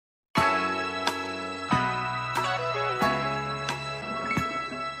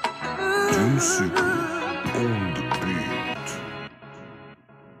Music on the beat.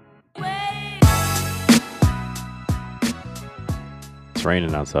 It's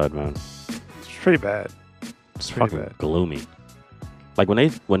raining outside, man. It's pretty bad. It's pretty fucking bad. gloomy. Like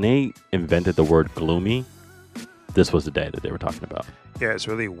when they invented the word gloomy, this was the day that they were talking about. Yeah, it's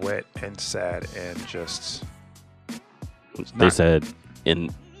really wet and sad and just. They not- said in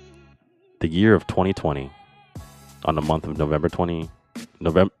the year of 2020, on the month of November,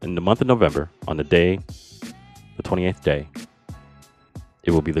 on the day, the 28th day,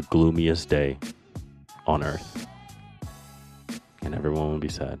 it will be the gloomiest day on Earth, and everyone will be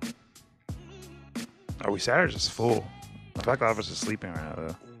sad. Are we sad or just full? I feel like a lot of us are sleeping right now,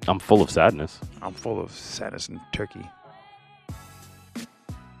 though. I'm full of sadness. I'm full of sadness and turkey.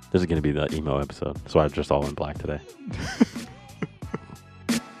 This is going to be the emo episode. That's why I'm just all in black today.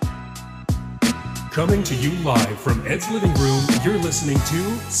 Coming to you live from Ed's living room, you're listening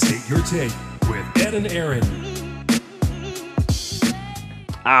to State Your Take with Ed and Aaron.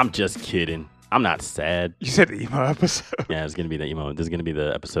 I'm just kidding. I'm not sad. You said the emo episode. Yeah, it's going to be the emo. This is going to be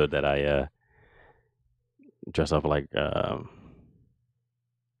the episode that I dress up like...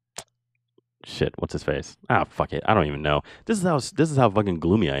 shit, what's his face? Ah, fuck it. I don't even know. This is how fucking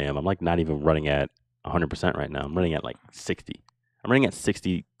gloomy I am. I'm like not even running at 100% right now. I'm running at like 60. I'm running at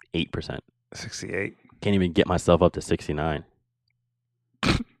 68%. 68. Can't even get myself up to 69.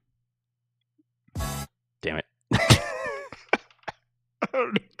 Damn it.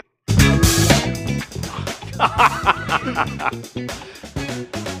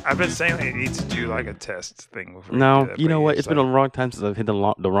 I've been saying they need to do like a test thing before. No, do that, you but know what? just It's been a long time since I've hit the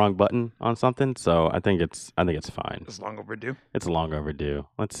wrong button on something, so I think it's fine. It's long overdue. It's long overdue.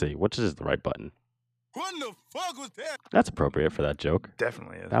 Let's see. Which is the right button? What the fuck was that? That's appropriate for that joke.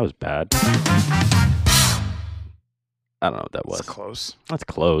 Definitely is. That was bad. I don't know what that was. It's close. That's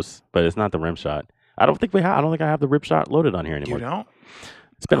close, but it's not the rim shot. I don't think I have the rip shot loaded on here You anymore. don't?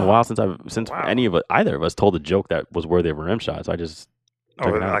 It's been a while since Wow. either of us told a joke that was worthy of a rim shot. So I just Oh,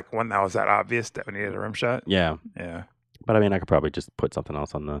 took it out. like one that was that obvious that we needed a rim shot? Yeah. Yeah. But I mean, I could probably just put something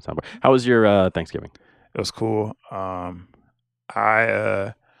else on the soundboard. How was your Thanksgiving? It was cool. I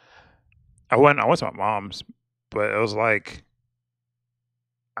went to my mom's, but it was like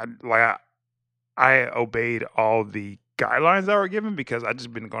I obeyed all the guidelines that were given because I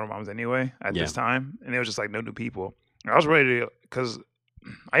just been going to mom's anyway at this time, and it was just like no new people. And I was ready to, because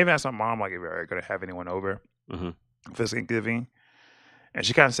I even asked my mom like if we were going to have anyone over Mhm. for Thanksgiving, and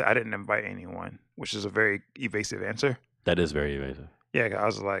she kind of said I didn't invite anyone, which is a very evasive answer. That is very evasive. Yeah, 'cause I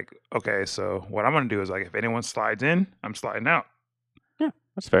was like, okay, so what I'm gonna do is like if anyone slides in, I'm sliding out.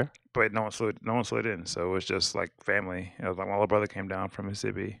 That's fair. But no one slid in, so it was just like family. It was like my little brother came down from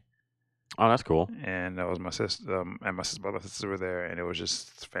Mississippi, Oh, that's cool. and that was my sister, and my sister were there, and it was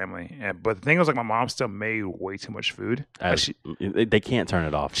just family. And but the thing was like my mom still made way too much food. Like, They can't turn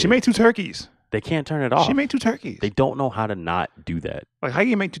it off. she dude. made 2 turkeys. They can't turn it off. She made 2 turkeys. They don't know how to not do that. Like how can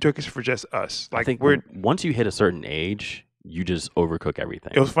you make 2 turkeys for just us? I Like think we're. once you hit a certain age, you just overcook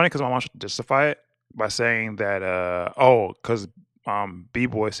everything. It was funny because my mom tried to justify it by saying that because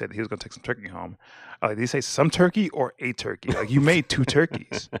B-boy said he was gonna take some turkey home. Like, did he say some turkey or a turkey? Like you made 2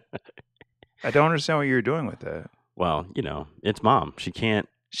 turkeys. I don't understand what you're doing with that. Well, it's mom. She can't.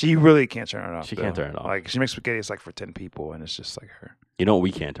 She really can't turn it off. She can't though. turn it off. Like she makes spaghetti. It's like for 10 people, and it's just like her. You know what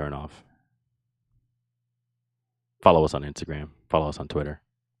we can't turn off? Follow us on Instagram. Follow us on Twitter.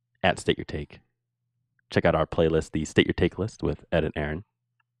 @State Your Take. Check out our playlist, the State Your Take list with Ed and Aaron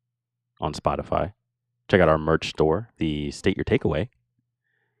on Spotify. Check out our merch store, the State Your Takeaway.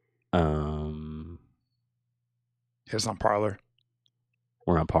 It's on Parlor.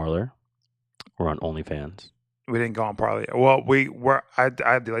 We're on Parlor. We're on OnlyFans. We didn't go on Parlor. Well, we were. I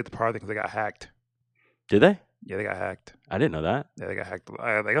delayed the Parlor because they got hacked. Did they? Yeah, they got hacked. I didn't know that. Yeah, they got hacked.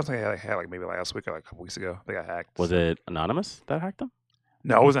 I don't think they had like maybe last week or like a couple weeks ago. They got hacked. Was it anonymous that hacked them?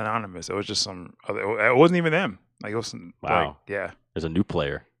 No, it wasn't anonymous. It was just some. It wasn't even them. Like it was some. Wow. Like, yeah, There's a new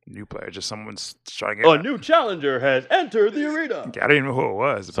player. new player. Just someone's trying to get. new challenger has entered the arena. I didn't even know who it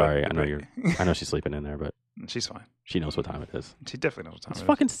was. but- Sorry, I know but- I know she's sleeping in there, but She's fine. she knows what time it is. She definitely knows what time It's it is.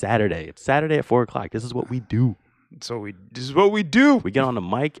 fucking Saturday. It's Saturday at 4:00. This is what we do. So this is what we do. We get on the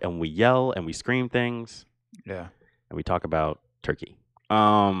mic and we yell and we scream things Yeah. and we talk about turkey.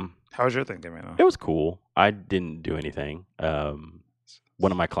 How was your Thanksgiving though? It was cool. I didn't do anything.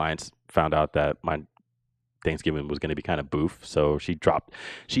 One of my clients found out that my Thanksgiving was going to be kind of boof, so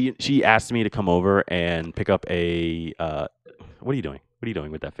she asked me to come over and pick up a what are you doing? What are you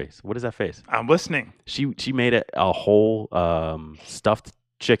doing with that face? What is that face? I'm listening. She made a whole stuffed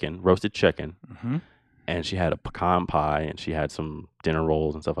chicken, roasted chicken, Mm-hmm. and she had a pecan pie, and she had some dinner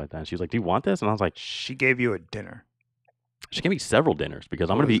rolls and stuff like that. And she was like, "Do you want this?" And I was like, She gave you a dinner. "She gave me several dinners because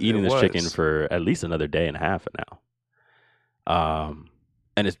I'm It going to be was- eating it this chicken was. for at least another day and a half now."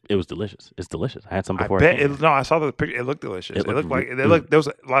 And it was delicious. It's delicious. I had some I before. bet came it. No, I saw the picture. It looked delicious. It It looked looked like re- it looked. There was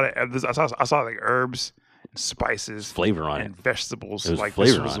a lot of. I saw like herbs, and spices, flavor on and it. vegetables. There was like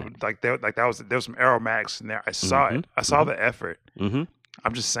flavor this was on it. like there was some aromatics in there. I saw it. I saw the effort. hmm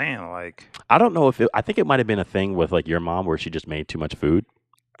I'm just saying, like, I don't know if I think it might have been a thing with like your mom where she just made too much food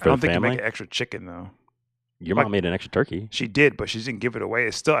I for don't the think you family. make extra chicken though. Your like- mom made an extra turkey. She did, but she didn't give it away.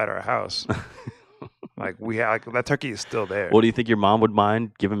 It's still at our house. Like we had, like that turkey is still there. Well, do you think your mom would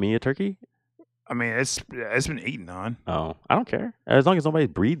mind giving me a turkey? I mean, it's been eaten on. Oh, I don't care. As long as nobody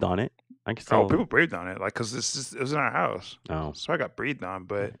breathed on it, I can still. Oh, people breathed on it, like, cause it was in our house, Oh, so I got breathed on.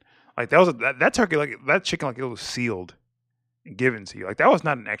 But like that turkey, like that chicken, like it was sealed and given to you. Like that was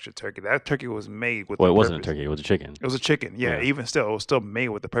not an extra turkey. That turkey was made with. well, the it wasn't a purpose. turkey. It was a chicken. It was a chicken. Yeah, Yeah. even still, it was still made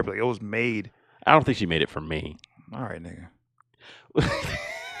with the purpose. Like it was made. I don't think she made it for me. All right, nigga.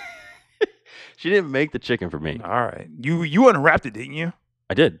 She didn't make the chicken for me. All right, you unwrapped it, didn't you?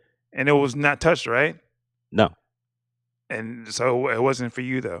 I did. And it was not touched, right? No, And so it wasn't for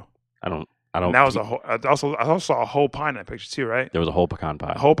you though. I don't. And that was a whole. I also saw a whole pie in that picture too, right? There was a whole pecan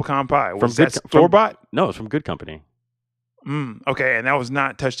pie. A whole pecan pie. Was From that good co- store from- bought? No, it's from Good Company. Okay, and that was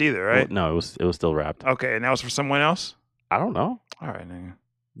not touched either, right? Well, no, it was still wrapped. Okay, and that was for someone else. I don't know. All right, nigga.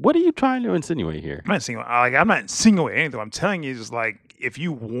 What are you trying to insinuate here? I'm not insinuating anything. I'm telling you, just like if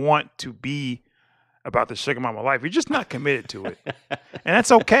you want to be about the sugar mama life, you're just not committed to it, and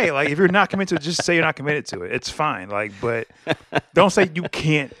that's okay. Like if you're not committed to it, just say you're not committed to it. It's fine. Like, but don't say you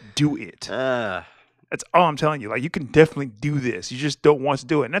can't do it. That's all I'm telling you. Like you can definitely do this. You just don't want to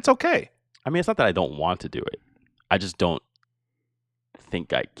do it, and that's okay. I mean, it's not that I don't want to do it. I just don't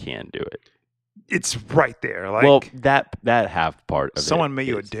think I can do it. It's right there. Like Well, that half part of someone it made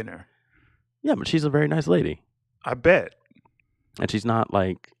you a is- dinner. Yeah, but she's a very nice lady, I bet. and she's not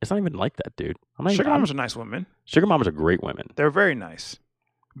like it's not even like that, dude. I'm not Sugar even, mamas are nice women. sugar mamas are great women. They're very nice,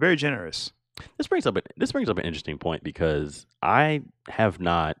 very generous. This brings up an interesting point because I have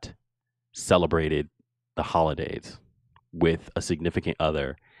not celebrated the holidays with a significant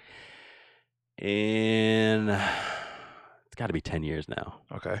other in it's got to be 10 years now.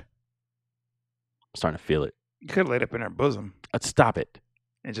 Okay, I'm starting to feel it. you could have laid up in her bosom Stop it.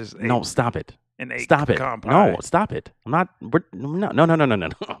 and just No, ate, stop it. and ate Stop it. pecan pie. No, stop it. I'm not. No.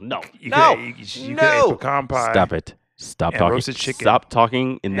 No. You No. could you could No. eat pecan pie. Stop it. Stop and talking. roasted chicken Stop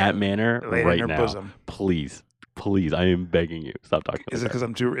talking in that and manner Laid right in her now. bosom. Please. I am begging you. Stop talking. Is it like that. because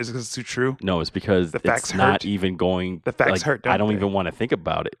I'm too? Is it because it's too true? No, it's because The facts it's not hurt? even going. The facts like, hurt, I don't don't they? even want to think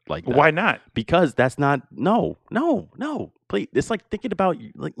about it like that. Why not? Because that's not. No. Please. It's like thinking about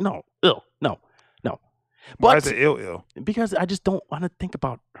like no. Ew, no. Why But is it ill? because I just don't want to think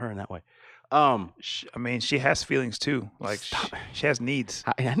about her in that way. I mean, she has feelings too. Like Stop. she has needs.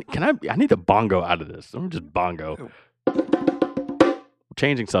 I need the bongo out of this. I'm just bongo.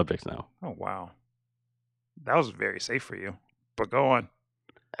 Changing subjects now. Oh wow, that was very safe for you. But go on.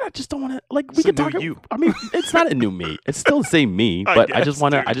 I just don't want to like It's we a could new talk. you. I mean, it's not a new me. It's still the same me, I but I just guess,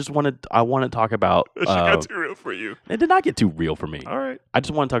 want to. dude. I want to talk about. She got too real for you. It did not get too real for me. All right, I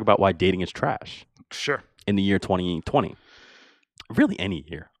just want to talk about why dating is trash sure. in the year 2020. Really, any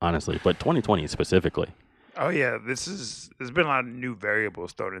year, honestly, but 2020 specifically. Oh yeah, there's been a lot of new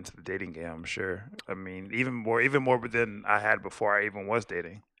variables thrown into the dating game. I'm sure. I mean, even more than I had before I even was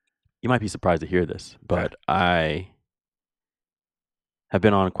dating. You might be surprised to hear this, but I have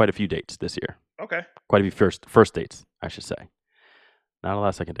been on quite a few dates this year. Okay. Quite a few first dates, I should say. Not a lot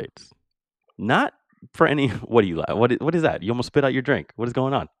of second dates. Not for any. What do you like? What is that? You almost spit out your drink. What is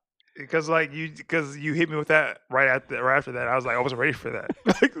going on? Because you hit me with that right after that. I was like, I wasn't ready for that.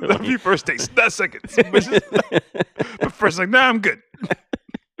 Like the few first dates, not seconds. But first, like, nah, I'm good.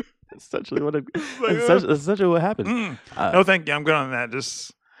 That's essentially what Like, that's essentially what happened. No, thank you. I'm good on that.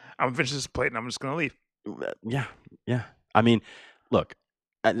 Just I'm gonna finish this plate and I'm just gonna leave. Yeah. I mean, look,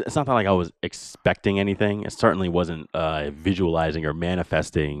 it's not like I was expecting anything. It certainly wasn't visualizing or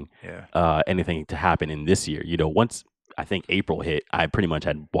manifesting Yeah. anything to happen in this year. You know, once I think April hit, I pretty much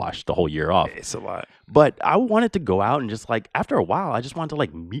had washed the whole year off. It's a lot. But I wanted to go out and just like after a while, I just wanted to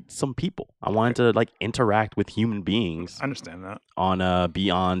like meet some people. I wanted to like interact with human beings I understand that. on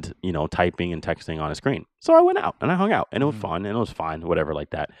beyond typing and texting on a screen. So I went out and I hung out and it was fun and it was fine, whatever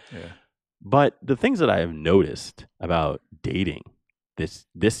like that. Yeah. But the things that I have noticed about dating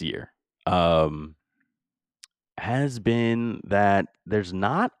this year has been that there's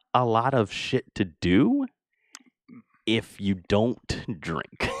not a lot of shit to do if you don't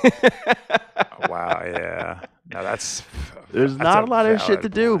drink. Wow, yeah. No, that's There's that's not a lot of shit to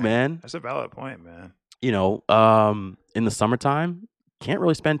valid do, point. man. That's a valid point, man. You know, in the summertime, can't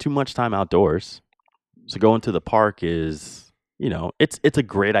really spend too much time outdoors. So going to the park is, you know, it's a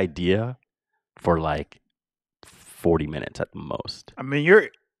great idea for like 40 minutes at the most. I mean,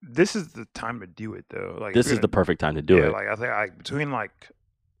 this is the time to do it though. Like This if you're is the gonna- perfect time to do yeah, it. like I think like between like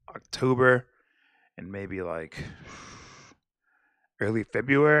October and maybe like early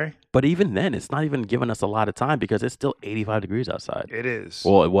February. But even then, it's not even giving us a lot of time because it's still 85 degrees outside. It is.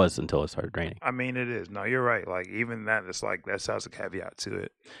 Well, it was until it started raining. I mean, it is. No, you're right. Like even that, it's like that sounds a caveat to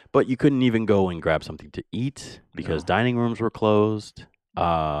it. But you couldn't even go and grab something to eat because No. dining rooms were closed.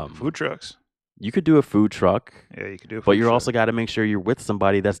 Food trucks. You could do a food truck, Yeah, you could do. A but food you're truck. also got to make sure you're with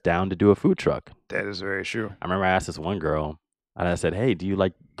somebody that's down to do a food truck. That is very true. I remember I asked this one girl, and I said, "Hey, do you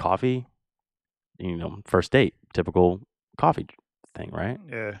like coffee?" You know, first date, typical coffee thing, right?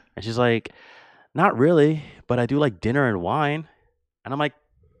 Yeah. And she's like, "Not really, but I do like dinner and wine." And I'm like,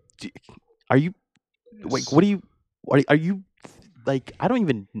 "Are you? Wait, what do you? Are you like? I don't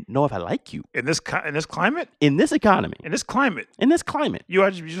even know if I like you In this climate, in this economy, in this climate, in this climate, you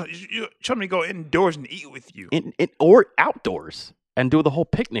tell me to go indoors and eat with you. in or outdoors and do the whole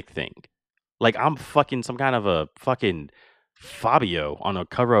picnic thing. Like I'm fucking some kind of a fucking Fabio on a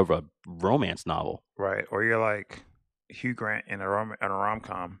cover of a romance novel. Right. Or you're like Hugh Grant in a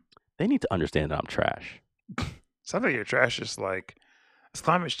rom-com. They need to understand that I'm trash. Sounds like your trash is like as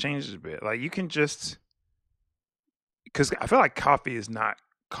climate changes a bit. Like you can just because I feel like coffee is not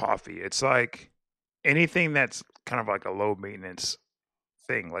coffee. It's like anything that's kind of like a low maintenance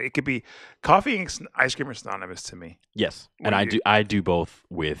thing. Like it could be coffee and ice cream are synonymous to me. Yes, When and you- I do both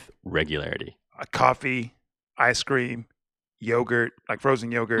with regularity. Coffee, ice cream, yogurt, like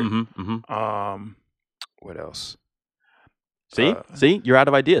frozen yogurt. What else? See, Uh, see, you're out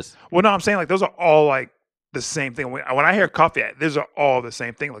of ideas. Well, no, I'm saying like those are all like the same thing. When I hear coffee, those are all the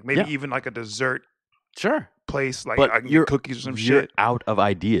same thing. Like maybe Yeah. even like a dessert Sure, place, like but I can you're get cookies or some you're shit. out of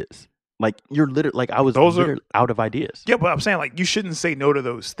ideas. Like you're literally like I was Those are- literally out of ideas. Yeah, but I'm saying like you shouldn't say no to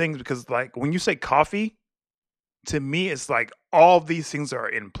those things because like when you say coffee, to me it's like all these things are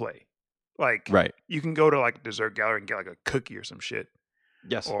in play. Like Right. you can go to like a dessert gallery and get like a cookie or some shit,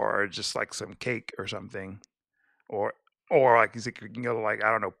 Yes. or just like some cake or something, or like you can go to like I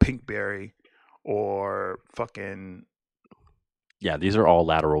don't know Pinkberry or fucking Yeah, these are all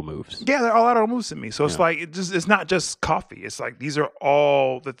lateral moves. yeah, they're all lateral moves to me. So it's Yeah. like it's not just coffee. It's like these are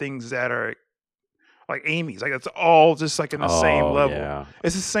all the things that are like Amy's. Like it's all just like in the same Oh, level. Yeah,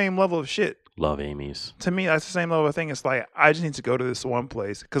 It's the same level of shit. love Amy's. To me, that's the same level of thing. It's like I just need to go to this one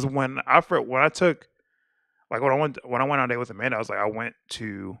place because when I went on a date with Amanda, I was like I went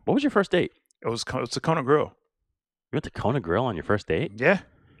to What was your first date? it's a Kona Grill. You went to Kona Grill on your first date? Yeah,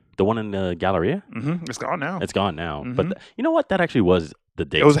 The one in the Galleria? it's gone now. It's gone now. But Mhm. you know what? That actually was the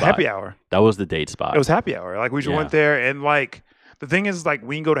date It was a spot. happy hour. That was the date spot. It was happy hour. Like we just Yeah. went there and like the thing is like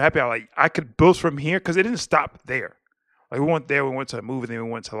when you go to happy hour, like I could build from here because it didn't stop there. Like we went there, we went to a movie, then we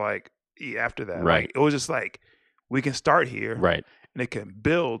went to like eat after that. Right. Like, it was just like we can start here right. and it can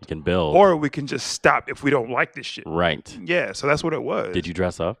build, You can build. or we can just stop if we don't like this shit. right. Yeah, so that's what it was. Did you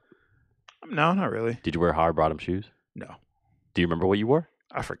dress up? No, not really. Did you wear hard bottom shoes? No, Do you remember what you wore?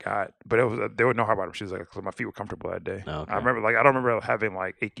 I forgot. But it was there were no hard bottom shoes, like because my feet were comfortable that day. Oh, okay. I remember, like I don't remember having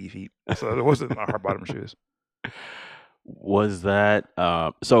like achy feet, so it wasn't my hard bottom shoes. Was that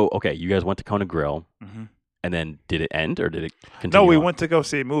so? Okay, you guys went to Kona Grill, Mhm. and then did it end or did it continue? No, we on? went to go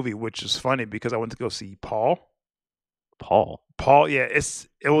see a movie, which is funny because I went to go see Paul. Paul. Paul, yeah,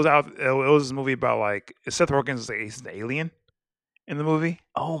 it was this movie about like Seth Rogen is like he's an alien in the movie.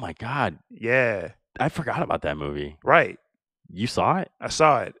 Oh my God, Yeah, I forgot about that movie. right. You saw it? I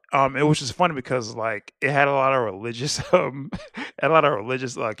saw it. It was just funny because like it had a lot of religious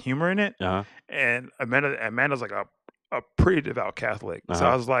like humor in it, Uh huh. and Amanda's like a pretty devout Catholic. So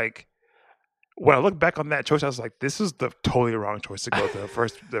Uh-huh. I was like, when I look back on that choice, I was like, this is the totally wrong choice to go to the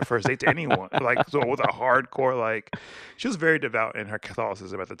first date to anyone. Like, so with a hardcore, like, she was very devout in her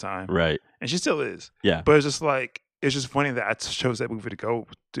Catholicism at the time, Right. and she still is. Yeah. But it's just like, it's just funny that I chose that movie to go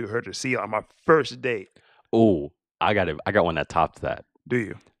to her to see on my first date. Oh, I got one that tops that. Do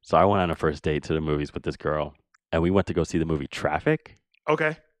you? So I went on a first date to the movies with this girl, and we went to go see the movie Traffic.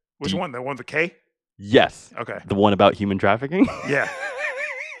 Okay. Which Do you- one? The one with the K? Yes, Okay. the one about human trafficking. Yeah.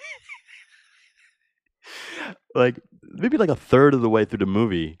 Like maybe like a third of the way through the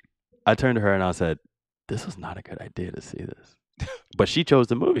movie, I turned to her and I said, "This is not a good idea to see this." But she chose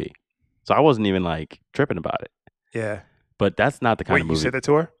the movie, so I wasn't even like tripping about it. Yeah. But that's not the kind Wait, of you movie said that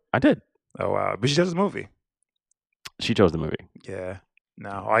to her? I did. Oh wow. But she does the movie. She chose the movie. Yeah.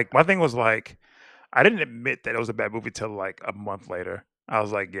 No, like my thing was like, I didn't admit that it was a bad movie till like a month later. I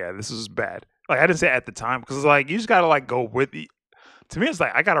was like, yeah, this is bad. Like I didn't say it at the time because it's like you just gotta like go with it. To me, it's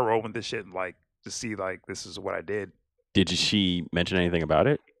like I gotta roll with this shit, like to see like this is what I did. Did she mention anything about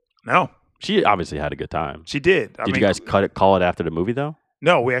it? No, She obviously had a good time. she did. Did you guys call it after the movie though?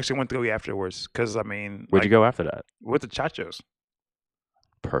 No, we actually went to go eat afterwards because I mean, Where'd you go after that? with the Chachos.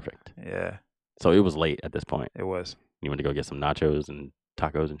 Perfect. Yeah, So it was late at this point. it was. You went to go get some nachos and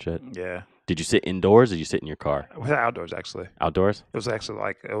tacos and shit. Yeah, Did you sit indoors or did you sit in your car? it was outdoors actually. Outdoors? It was actually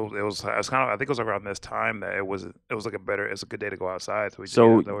like it was kind of. I think it was around this time that it was like it's a good day to go outside. So we just ate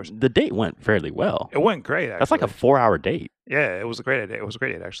So outdoors. the date went fairly well. It went great. Actually. That's like a 4-hour date. yeah. It was a great day. It was a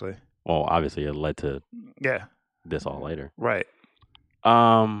great date actually. Well, obviously it led to Yeah, this all later. right.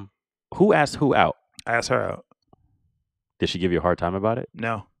 Who asked who out? I asked her out. Did she give you a hard time about it?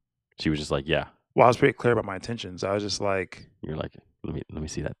 No. She was just like, yeah. Well, I was pretty clear about my intentions. I was just like, You're like, let me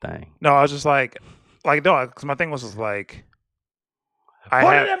see that thing. no. I was just like no, because my thing was just like, I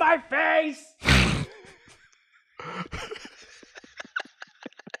Put had, it in my face.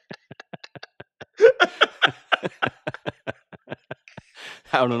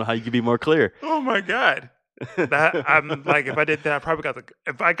 I don't know how you could be more clear. oh my god. That I'm like, if I did that, I probably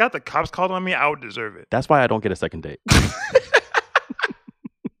if I got the cops called on me, I would deserve it. That's why I don't get a second date.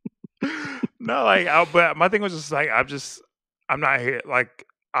 No, like, but my thing was just like, I'm not here. Like,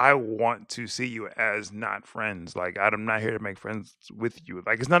 I want to see you as not friends. Like, I'm not here to make friends with you.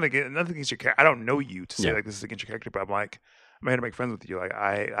 Like, it's nothing against your character. I don't know you to say Yeah. like this is against your character, but I'm like, I'm here to make friends with you. Like,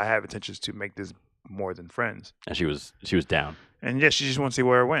 I have intentions to make this more than friends. And she was down. And yeah, she just wants to see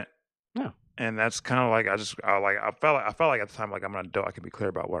where it went. Yeah. And that's kind of like I felt like at the time like I'm an adult. I can be clear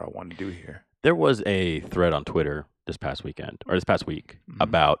about what I want to do here. There was a thread on Twitter this past week Mhm.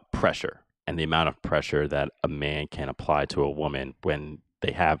 about pressure and the amount of pressure that a man can apply to a woman when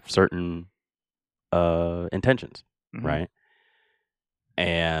they have certain intentions, Mhm. right?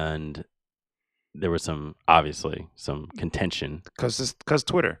 And there was obviously some contention Because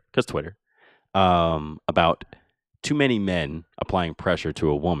Twitter. because Twitter about too many men applying pressure to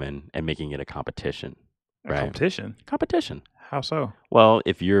a woman and making it a competition. A Right. competition. Competition. How so? Well,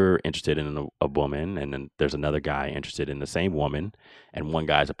 if you're interested in a woman and then there's another guy interested in the same woman and one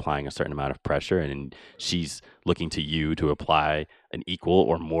guy's applying a certain amount of pressure and she's looking to you to apply an equal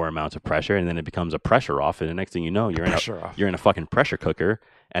or more amount of pressure and then it becomes a pressure off and the next thing you know Pressure off. you're in a fucking pressure cooker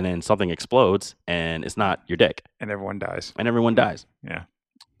and then something explodes and it's not your dick And everyone dies. and everyone dies. Yeah.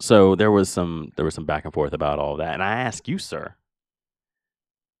 So there was some back and forth about all that. And I ask you, sir,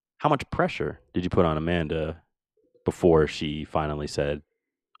 how much pressure did you put on Amanda before she finally said,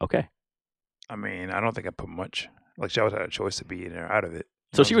 okay? I mean, I don't think I put much. Like she always had a choice to be in or out of it.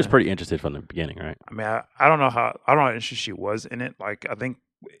 You So know she what was I'm saying? pretty interested from the beginning, right? I mean, I don't know how interested she was in it. Like I think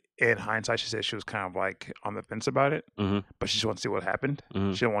in hindsight, she said she was kind of like on the fence about it, Mm-hmm. but she just wants to see what happened.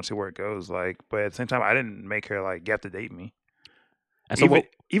 Mhm. She didn't want to see where it goes. Like, but at the same time, I didn't make her like you have to date me. And so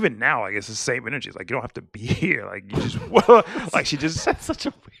Even now, like it's the same energy. It's like you don't have to be here. Like you just like she just. that's such a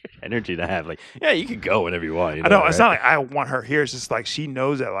weird energy to have. Like, yeah, you can go whenever you want. You I know it's right? not like I want her here. It's just like she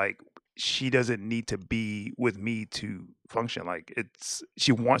knows that like she doesn't need to be with me to function. Like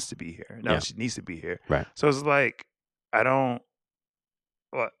she wants to be here. No, Yeah. she needs to be here. Right. So it's like I don't.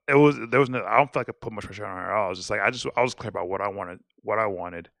 Well, there was no. I don't feel like I put much pressure on her at all. I was just like I was clear about what I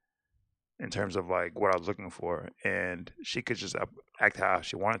wanted, in terms of like what I was looking for, and she could just act how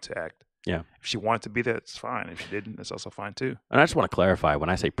she wanted to act. Yeah. If she wanted to be there, it's fine. If she didn't, it's also fine too. And I just want to clarify, when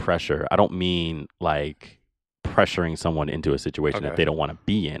I say pressure, I don't mean like pressuring someone into a situation that Okay. they don't want to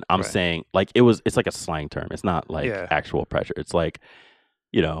be in. I'm Right. saying like it's like a slang term. It's not like Yeah. actual pressure. It's like,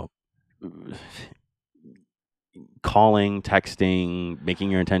 you know, calling, texting,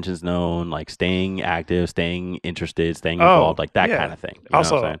 making your intentions known, like staying active, staying interested, staying involved, like that yeah. kind of thing. You know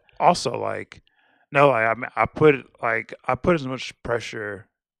what I'm saying? Also, like, no, like I put as much pressure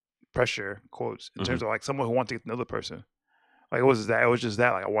quotes in Mm-hmm. terms of like someone who wants to get to know the person. Like it was just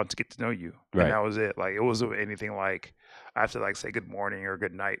that. Like I want to get to know you, Right. and that was it. Like it wasn't anything like I have to like say good morning or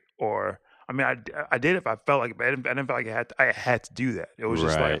good night or. I mean, I did if I felt like, but I didn't feel like I had to do that. It was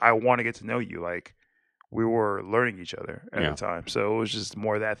just Right. like I want to get to know you. Like we were learning each other at Yeah. the time, so it was just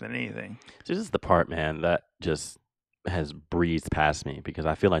more that than anything. This is the part, man, that just has breezed past me because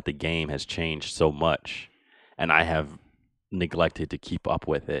I feel like the game has changed so much and I have neglected to keep up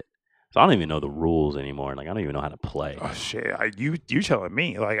with it. So I don't even know the rules anymore. Like I don't even know how to play. Oh shit! You telling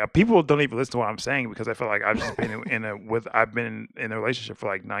me like people don't even listen to what I'm saying because I feel like I've just been I've been in a relationship for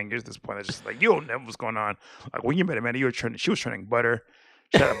like 9 years at this point. It's just like you don't know what's going on. Like when you met Amanda, she was churning butter.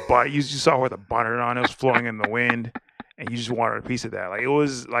 She had a you saw her with a bonnet on. It was flowing in the wind. and you just wanted a piece of that. Like it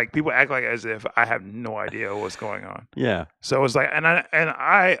was like people act like as if I have no idea what's going on. Yeah. So it's like, and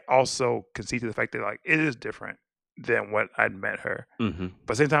I also concede to the fact that like it is different than what I'd met her. Mm-hmm. But at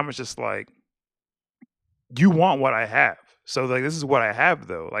the same time, it's just like you want what I have. So like this is what I have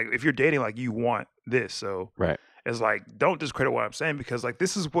though. Like if you're dating, like you want this. So Right. it's like don't discredit what I'm saying because like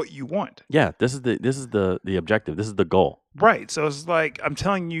this is what you want. Yeah. This is the objective. This is the goal. Right. So it's like I'm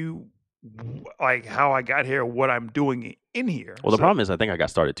telling you like how I got here, what I'm doing in here. Well, the So- problem is I think I got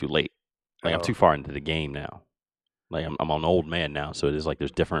started too late. Like I'm Oh. too far into the game now. Like I'm an old man now, so it is like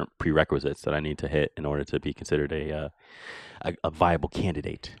there's different prerequisites that I need to hit in order to be considered a viable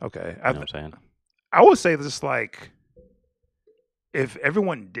candidate. Okay. You know what I'm saying? I would say this like if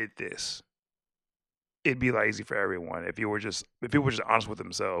everyone did this, it'd be like easy for everyone if people were just honest with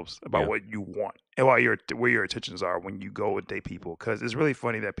themselves about Yeah. what you want and where your intentions are when you go and date people. Because it's really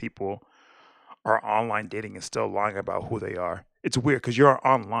funny that people are online dating and still lying about who they are. It's weird because you're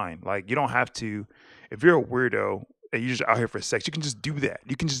online. Like you don't have to. If you're a weirdo and you're just out here for sex, you can just do that.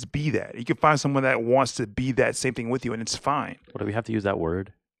 You can just be that. You can find someone that wants to be that same thing with you, and it's fine. What do we have to use that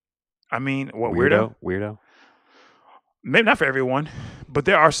word? I mean, what weirdo? Weirdo. Maybe not for everyone, but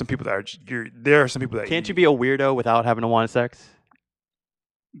there are some people that are. There are some people that Can't you be a weirdo without having to want sex?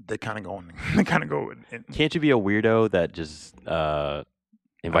 They kind of go. They kind of go. Can't you be a weirdo that just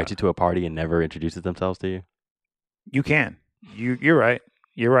invites you to a party and never introduces themselves to you? You can. You're right.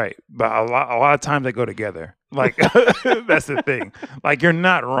 You're right. But a lot of times they go together. Like that's the thing. Like you're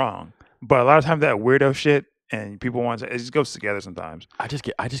not wrong. But a lot of times that weirdo shit and people want to, it just goes together sometimes. I just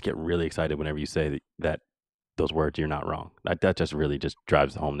get really excited whenever you say that those words. You're not wrong. That just really just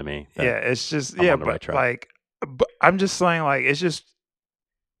drives home to me. that Yeah, it's just I'm yeah, on the but right track. like, but I'm just saying like it's just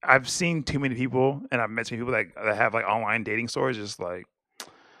I've seen too many people and I've met some people that have like online dating stories. Just like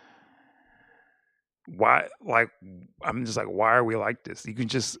why? Like I'm just like why are we like this? We can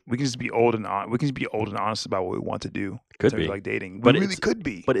just be old and we can just be old and honest about what we want to do. Could in terms be. of, like dating. But We really it's- could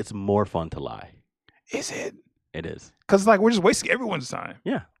be. But it's more fun to lie. Is it? It is. Because like we're just wasting everyone's time.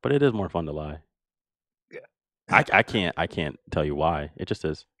 Yeah, but it is more fun to lie. Yeah. I can't tell you why. It just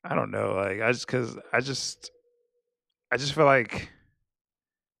is. I don't know. Like I just feel like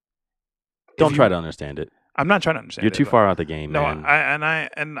Don't try to understand it. I'm not trying to understand. You're it, too but- far out the game, No, man.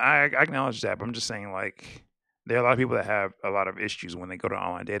 I acknowledge that, but I'm just saying like there are a lot of people that have a lot of issues when they go to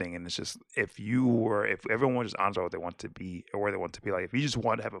online dating, and it's just if everyone was just honest about what they want to be or where they want to be, like if you just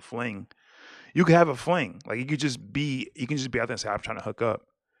want to have a fling, you could have a fling. Like you can just be out there and say I'm trying to hook up,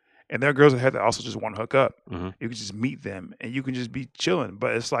 and there are girls out there that also just want to hook up. Mhm. You can just meet them and you can just be chilling.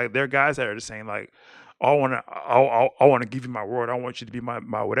 But it's like there are guys that are just saying like, I want to give you my word. I want you to be my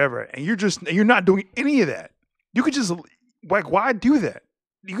whatever. And you're not doing any of that. You could just like, why do that?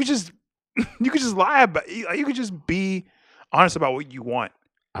 You could just lie about. You could just be honest about what you want.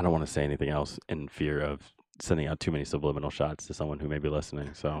 I don't want to say anything else in fear of sending out too many subliminal shots to someone who may be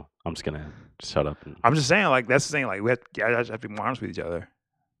listening. So I'm just gonna shut up. And... I'm just saying like that's the thing. Like we have to be more honest with each other.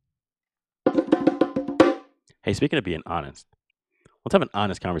 Hey, speaking of being honest, let's have an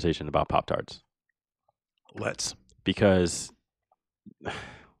honest conversation about Pop-Tarts Let's. because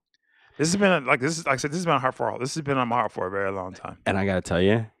This has been like I said. This has been hard for all. This has been on my heart for a very long time. And I gotta tell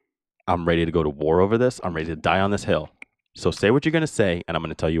you, I'm ready to go to war over this. I'm ready to die on this hill. So say what you're gonna say, and I'm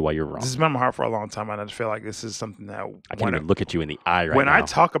gonna tell you why you're wrong. This has been on my heart for a long time, and I just feel like this is something that I can't even look at you in the eye right when now. I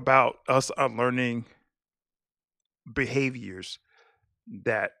talk about us unlearning behaviors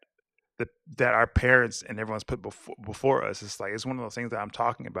that our parents and everyone's put before us, it's like it's one of those things that I'm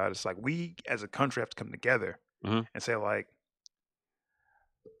talking about. It's like we as a country have to come together Mhm. and say like,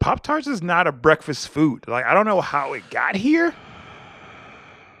 Pop-Tarts is not a breakfast food. Like I don't know how it got here,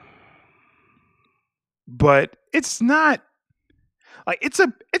 but it's not like it's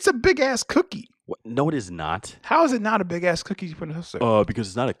a big ass cookie. What? No, it is not. How is it not a big ass cookie you put in a toaster? Because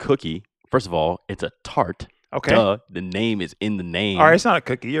it's not a cookie. First of all, it's a tart. Okay. Duh. The name is in the name. All right, it's not a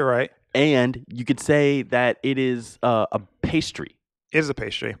cookie. You're right. And you could say that it is a pastry. It is a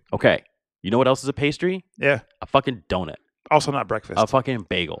pastry. Okay. You know what else is a pastry? Yeah. A fucking donut. Also not breakfast. A fucking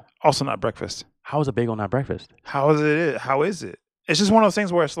bagel. Also not breakfast. How is a bagel not breakfast? How is it? How is it? It's just one of those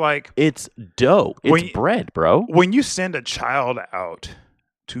things where it's like It's dough. When It's you- bread, bro. when you send a child out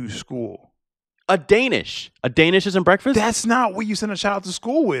to school, A Danish. A Danish isn't breakfast? that's not what you send a child to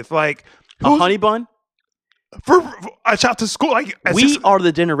school with. Like A honey bun? for a child to school. Like We are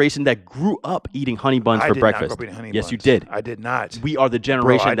the generation that grew up eating honey buns I for did breakfast. Not grow up eating honey Yes, you buns. did. I did not. We are the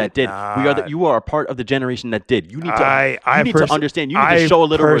generation I that did did. You are a part of the generation that did. You need to. I need to understand. You need to I show a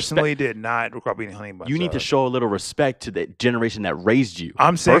little personally respect. did not grow up eating honey buns. You need to show a little respect to the generation that raised you.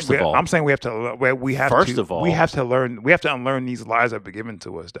 I'm saying, first of all, I'm saying we have to. We have First to. of all- we have to learn. We have to unlearn these lies that have been given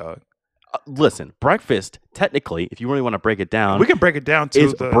to us, dog. listen. Breakfast, technically, if you really want to break it down, We can break it down to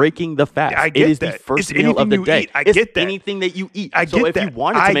is the. breaking the fast. I get it is that. the first It's meal of anything the you day. eat. I it's get that. anything that you eat. I so get if you that.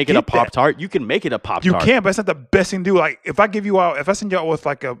 wanted to I make it a get that. Pop Tart, you can make it a Pop You Tart. can, but it's not the best thing to do. Like if I give you out, if I send you out with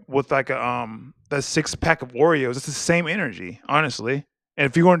like a the 6-pack of Oreos, it's the same energy, honestly. And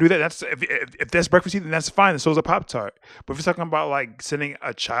if you want to do that, that's if that's breakfast eating, that's fine. So is a Pop Tart. But if you're talking about like sending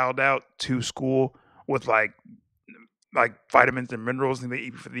a child out to school with like vitamins and minerals and they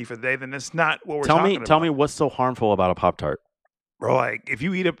eat for the day, then that's not what we're talking about. Tell me what's so harmful about a Pop Tart. Bro, like if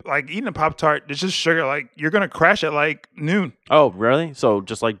you eating a Pop Tart, it's just sugar. Like you're gonna crash at like noon. Oh, really? So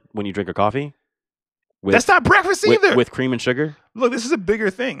just like when you drink a coffee, That's not breakfast either. with cream and sugar. Look, this is a bigger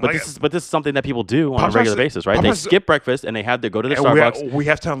thing. But Like, this is something that people do on a Pop-Tarts- regular basis, right? They Pop-Tarts- skip breakfast and they go to the and Starbucks. we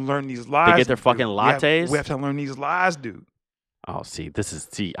have to unlearn these lies. They get their dude. fucking We have- lattes. We have to unlearn these lies, dude. Oh,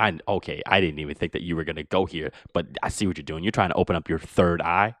 I didn't even think that you were gonna go here, but I see what you're doing. You're trying to open up your third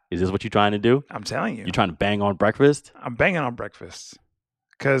eye. Is this what you're trying to do? I'm telling you. You're trying to bang on breakfast? I'm banging on breakfast.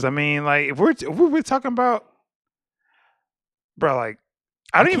 Because, I mean, like, if we're talking about, bro, like,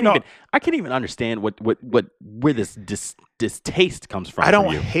 I don't even know. I can't even understand where this distaste comes from. I for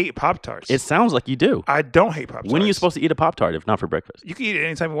don't you. hate Pop-Tarts. It sounds like you do. I don't hate Pop-Tarts. When are you supposed to eat a Pop Tart if not for breakfast? You can eat it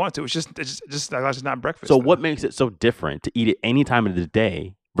anytime you want to. It's just like, that's not breakfast. So though. what makes it so different to eat it any time of the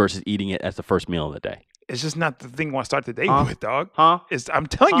day versus eating it as the first meal of the day? It's just not the thing you want to start the day Huh? with, dog. Huh? I'm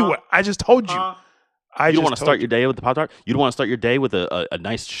telling you Huh? what. I just told you. You don't want to start your day with the Pop Tart? You don't want to start your day with a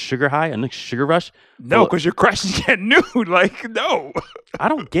nice sugar high, a nice sugar rush? No, because you're crashing at noon. Like, no. I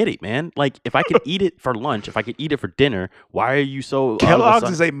don't get it, man. Like, if I could eat it for lunch, if I could eat it for dinner, why are you so... all of a Kellogg's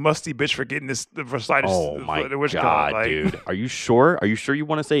sudden- is a musty bitch for getting this the slightest. Oh, my what you call God, it, like- dude. Are you sure? Are you sure you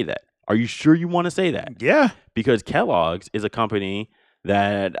want to say that? Are you sure you want to say that? Yeah. Because Kellogg's is a company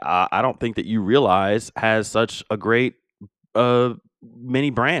that I don't think that you realize has such a great... many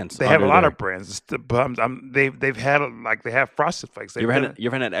brands. They have a under lot there. of brands. It's the bums. They've had like they have Frosted Flakes. You ever had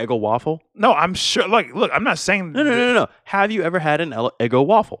an Eggo waffle? No, I'm sure. Look, I'm not saying No. Have you ever had an Eggo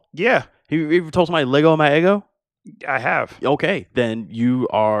waffle? Yeah, Have you ever told somebody Lego my Eggo? I have. Okay, then you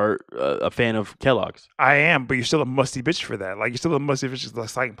are a fan of Kellogg's. I am, but you're still a musty bitch for that. Like you're still a musty bitch, just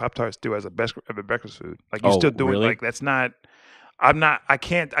like Pop Tarts do as a breakfast food. Like you're Oh, still doing really? like that's not. I'm not. I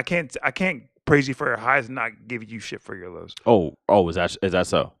can't praise you for your highs and not give you shit for your lows. Oh, is that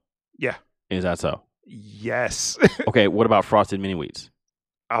so? Yeah. Is that so? Yes, Okay, what about frosted mini wheats?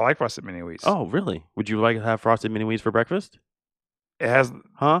 I like Frosted Mini Wheats. Oh, really? Would you like to have frosted mini wheats for breakfast? It has.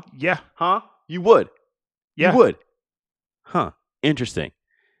 Huh? Yeah. Huh? You would? Yeah. You would? Huh. Interesting.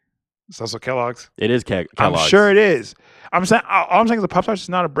 It's also Kellogg's. It is Kellogg's. I'm sure it is. I'm saying all I'm saying is the Pop Tarts is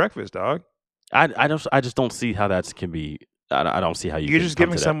not a breakfast, dog. I just don't see how that can be. I don't see how you. You're can just come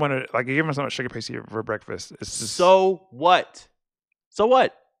giving to that. someone you're giving someone sugar pasty for breakfast. It's just So what? So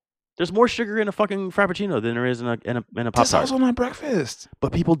what? There's more sugar in a fucking frappuccino than there is in a Pop That's Tart. also not breakfast.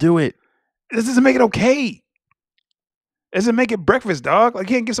 But people do it. This doesn't make it okay. It doesn't make it breakfast, dog. Like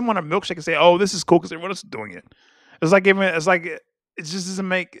you can't give someone a milkshake and say, "Oh, this is cool" because everyone else is doing it. It's like giving. It's like it just doesn't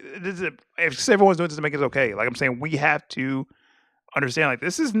make. If everyone's doing it, doesn't make it okay. Like I'm saying, we have to understand. Like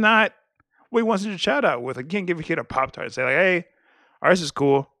this is not what he wants to shout out with. Like, you can't give a kid a Pop Tart and say like, "Hey, all right, this is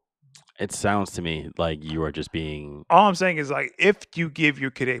cool." It sounds to me like you are just being. All I'm saying is like, if you give your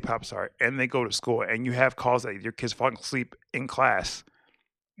kid a Pop Tart and they go to school and you have calls that your kid's falling asleep in class,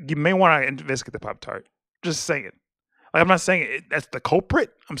 you may want to investigate the Pop Tart. Just saying. Like I'm not saying that's the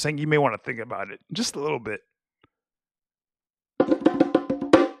culprit. I'm saying you may want to think about it just a little bit.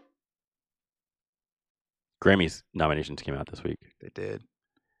 Grammys nominations came out this week. They did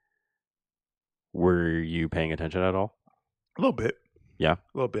Were you paying attention at all? a little bit. Yeah? A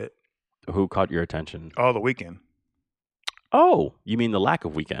little bit. Who caught your attention? Oh, the weekend. Oh, you mean the lack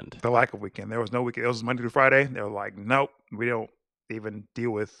of weekend? The lack of weekend. There was no weekend. It was Monday through Friday. They were like, nope, we don't even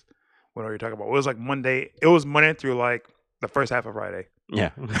deal with what are you talking about. It was like Monday. It was Monday through like the first half of Friday.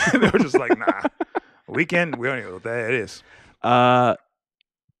 Yeah. They were just like, nah. Weekend, we don't even know what that is.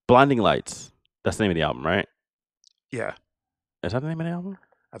 Blinding Lights. That's the name of the album, right? Yeah. Is that the name of the album?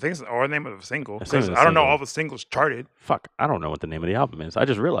 I think it's or the name of the single. It's the name Because of the I don't know single. all the singles charted. Fuck, I don't know what the name of the album is. I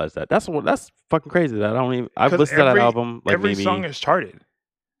just realized that. That's fucking crazy. That I don't even. I've 'Cause listened to that every- album like every maybe. song is charted.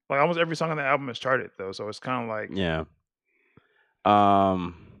 Like almost every song on the album is charted though. So it's kind of like Yeah.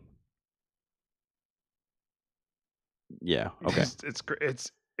 Yeah. Okay. It's.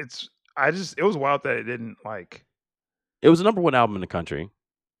 It was wild that it didn't like. It was the number one album in the country.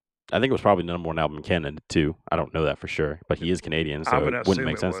 I think it was probably the number one album in Canada too. I don't know that for sure, but he is Canadian, so I'm gonna it wouldn't assume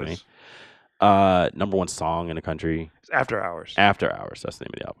make it sense to me. was. Number one song in the country. It's After Hours. After Hours, that's the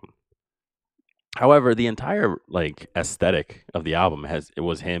name of the album. However, the entire like aesthetic of the album it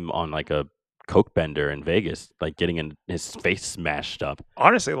was him on like a coke bender in Vegas, like getting his face smashed up.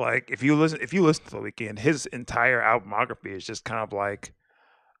 Honestly, like if you listen to The Weeknd, his entire albumography is just kind of like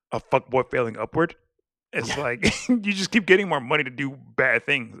a fuckboy failing upward. It's like you just keep getting more money to do bad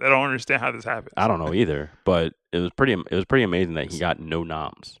things. I don't understand how this happens. I don't know either, but it was pretty amazing that he got no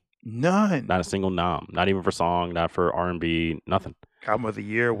noms. None. Not a single nom. Not even for song, not for R&B, nothing. Album of the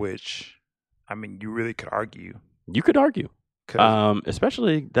year, which I mean, you really could argue. You could argue. 'Cause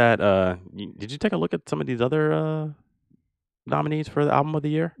Especially that did you take a look at some of these other nominees for the album of the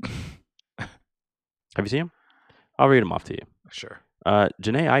year? Have you seen them? I'll read them off to you. sure.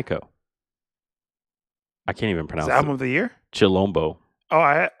 Janae Aiko. I can't even It's pronounce the album it. of the year? Chilombo.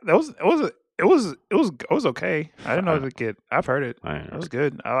 Oh, it was okay. I didn't know it was a kid. I've heard it. I It don't was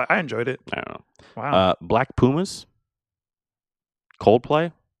good. I enjoyed it. know. Wow. Black Pumas.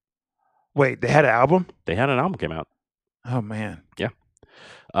 Coldplay. Wait, they had an album? They had an album came out. Oh man.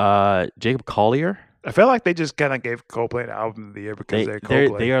 Jacob Collier. I feel like they just kind of gave Coldplay an album of the year because they're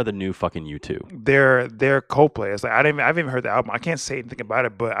Coldplay. They are the new fucking U2. They're Coldplay. It's like I haven't even heard the album. I can't say anything about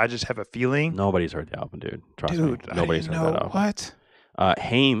it, but I just have a feeling. Nobody's heard the album, dude. Trust me. Dude, Nobody's I heard didn't that know album. what?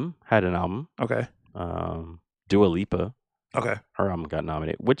 Haim had an album. Okay. Dua Lipa, Okay. her album got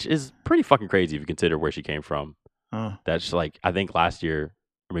nominated, which is pretty fucking crazy if you consider where she came from. That's like, I think last year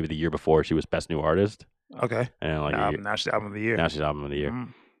or maybe the year before, she was Best New Artist. Okay. And like Now she's the album of the year. now she's album of the year.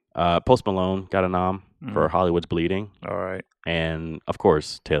 Mm. Post Malone got a nom for Hollywood's Bleeding, All right. and of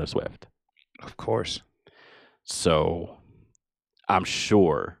course Taylor Swift. Of course. So I'm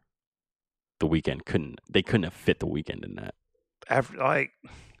sure The Weeknd couldn't have fit The Weeknd in that. After like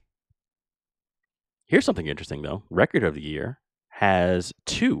Here's something interesting though. Record of the Year has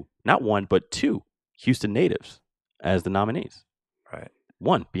two, not one, but two Houston natives as the nominees. right.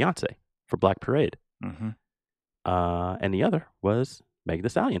 One, Beyonce for Black Parade. Mm-hmm. And the other was Meg Thee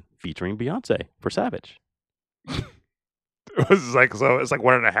Stallion featuring Beyonce for Savage. It was like so. It's like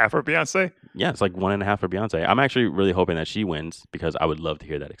 1.5 for Beyonce. Yeah, it's like 1.5 for Beyonce. I'm actually really hoping that she wins because I would love to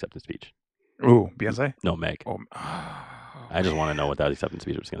hear that acceptance speech. Ooh, Beyonce. No, Meg. Oh, I just want to know what that acceptance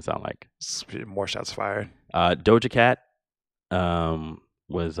speech was going to sound like. more shots fired. Doja Cat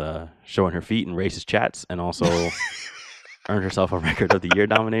was showing her feet in racist chats and also earned herself a Record of the Year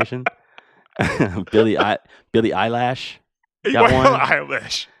nomination. Billie Eilish got one.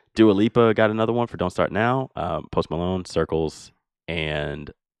 Eilish. Dua Lipa got another one for Don't Start Now. Post Malone, Circles,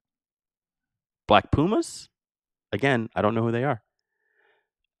 and Black Pumas. Again, I don't know who they are.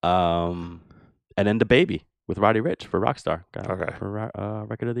 And then The Baby with Roddy Ricch for Rockstar. Got Okay. for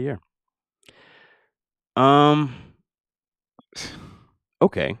Record of the Year.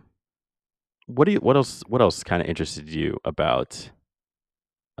 Okay. What else kind of interested you about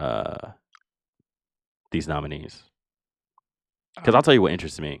these nominees? Because I'll tell you what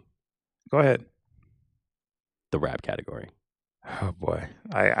interests me. Go ahead. The rap category. Oh boy,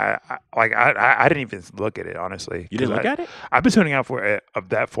 I didn't even look at it honestly. You didn't look at it? I've been tuning out of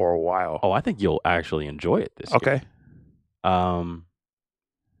that for a while. Oh, I think you'll actually enjoy it this Okay. year.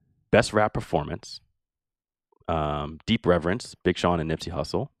 Best rap performance. Deep Reverence, Big Sean and Nipsey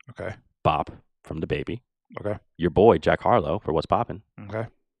Hussle. Okay. Bop from The Baby. Okay. Your boy Jack Harlow for What's Poppin'. Okay.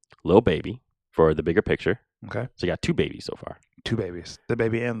 Lil Baby for The Bigger Picture. Okay. So you got two babies so far. Two babies, the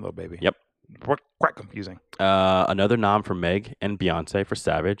baby and little baby. Yep. Quite confusing. Another nom for Meg and Beyonce for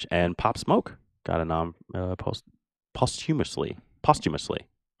Savage, and Pop Smoke got a nom posthumously. Posthumously.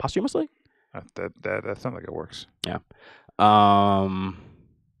 That sounds like it works. Yeah.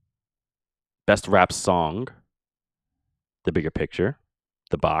 Best rap song. The Bigger Picture.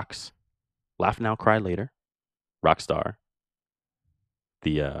 The Box. Laugh Now, Cry Later. Rockstar.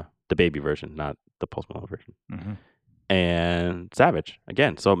 The Baby version, not the Post Malone version. Mm-hmm. And Savage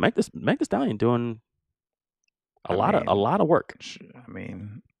again. So Meg Thee Stallion doing a lot of work. I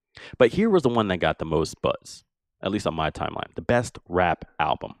mean, But here was the one that got the most buzz, at least on my timeline. The best rap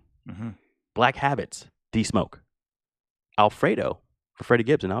album. mm-hmm. Black Habits, D Smoke. Alfredo for Freddie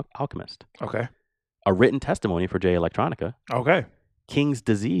Gibbs and Alchemist. Okay. A Written Testimony for Jay Electronica. Okay. King's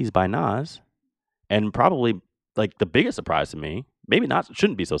Disease by Nas. And probably like the biggest surprise to me, maybe not,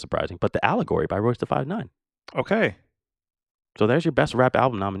 shouldn't be so surprising, but The Allegory by Royce da 5'9". Okay. So there's your best rap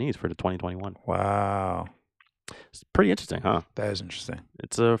album nominees for the 2021. Wow. It's pretty interesting, huh? That is interesting.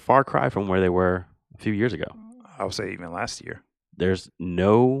 It's a far cry from where they were a few years ago. I would say even last year. There's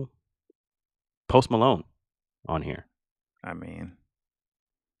no Post Malone on here. I mean,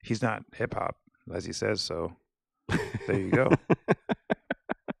 he's not hip hop, as he says. So there you go.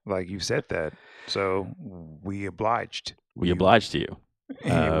 Like you said that. So we obliged. We obliged to you.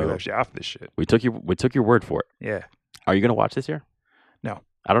 We left you off this shit. We took your word for it. Yeah. Are you gonna watch this year? No.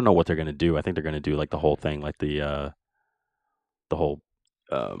 I don't know what they're gonna do. I think they're gonna do like the whole thing, like the whole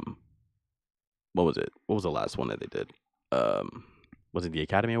what was it? What was the last one that they did? Was it the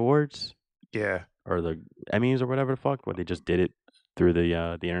Academy Awards Yeah. or the Emmys or whatever the fuck? Where they just did it through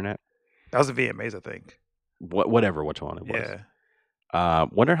the internet? That was the VMAs, I think. Whatever, which one it was. Yeah.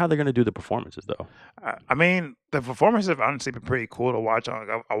 Wonder how they're gonna do the performances though. I mean, the performances have honestly been pretty cool to watch.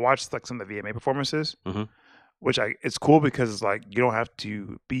 I watched like some of the VMA performances, Mhm. which it's cool because it's like you don't have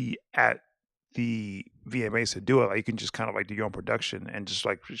to be at the VMAs to do it. Like you can just kind of like do your own production and just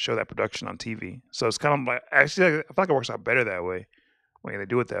like show that production on TV. So it's kind of like actually I feel like it works out better that way when they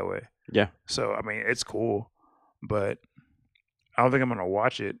do it that way. Yeah. So I mean, it's cool, but I don't think I'm gonna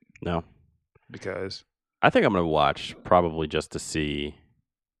watch it No. because I think I'm gonna watch probably just to see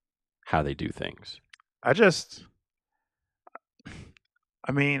how they do things. I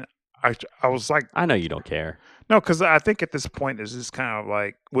mean, I was like, I know you don't care. no, because I think at this point it's just kind of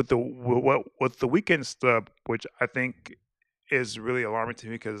like with the weekend stuff, which I think is really alarming to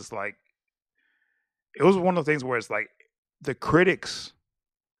me because it's like it was one of the things where it's like the critics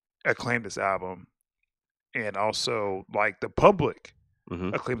acclaimed this album, and also like the public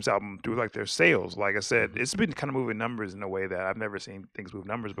Hmm. acclaims album through like their sales. Like I said, it's been kind of moving numbers in a way that I've never seen things move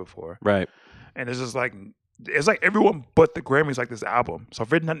numbers before, Right. and it's just like everyone but the Grammys like this album. So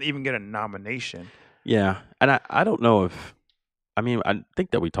if it doesn't even get a nomination. Yeah, and I don't know if I mean I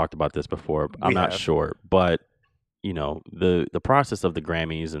think that we talked about this before. But I'm We not have. sure, but you know the process of the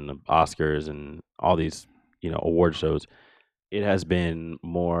Grammys and the Oscars and all these award shows, it has been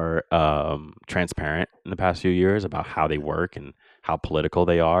more transparent in the past few years about how they work and how political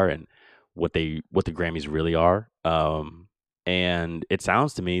they are and what the Grammys really are. And it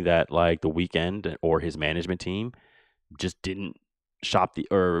sounds to me that like the Weeknd or his management team just didn't shop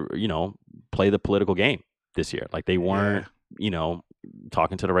play the political game this year. Like they weren't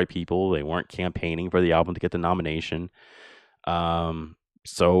talking to the right people. They weren't campaigning for the album to get the nomination.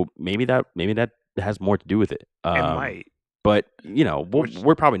 So maybe that has more to do with it. It might. But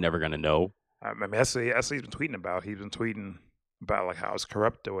we're probably never gonna know. I mean, that's what he's been tweeting about. He's been tweeting about like how it's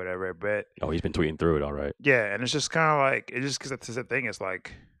corrupt or whatever. But Oh, he's been tweeting through it, all right. yeah, and it's just kind of like it's just because that's the thing. It's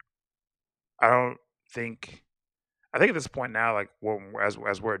like I don't think. I think at this point now, like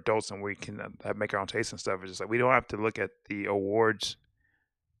as we're adults and we can make our own taste and stuff, it's just like we don't have to look at the awards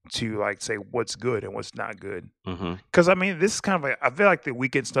to like say what's good and what's not good. Mm-hmm. Because I mean, this is kind of like I feel like the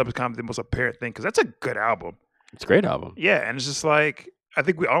Weeknd stuff is kind of the most apparent thing because that's a good album. It's a great album. Yeah, and it's just like I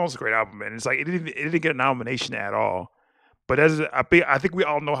think we almost a great album, and it's like it didn't get a nomination at all. But I think we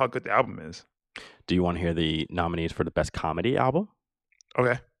all know how good the album is. Do you want to hear the nominees for the best comedy album?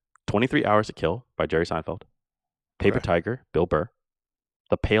 Okay. 23 Hours to Kill by Jerry Seinfeld. Paper Okay. Tiger, Bill Burr.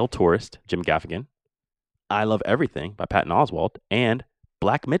 The Pale Tourist, Jim Gaffigan. I Love Everything by Patton Oswalt. And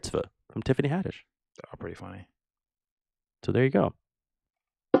Black Mitzvah from Tiffany Haddish. They're all pretty funny. So there you go.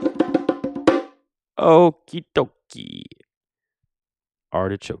 Okie dokie.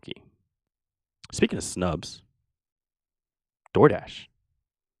 Artichoke. Speaking of snubs, DoorDash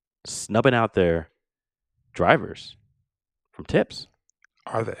snubbing out their drivers from tips.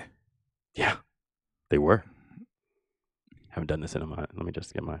 Are they? Yeah, they were. Haven't done this in a minute. Let me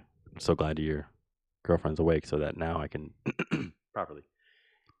just get my. I'm so glad your girlfriend's awake so that now I can properly.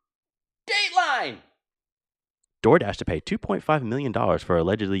 Dateline! DoorDash to pay $2.5 million for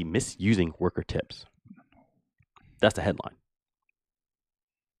allegedly misusing worker tips. That's the headline.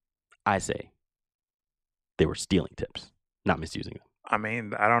 I say they were stealing tips, not misusing them. I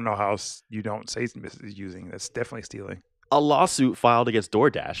mean, I don't know how you don't say misusing. That's definitely stealing. A lawsuit filed against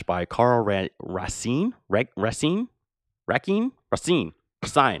DoorDash by Carl Racine.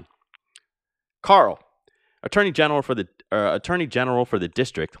 Carl, Attorney General for the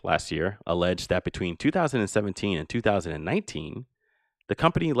district last year, alleged that between 2017 and 2019, the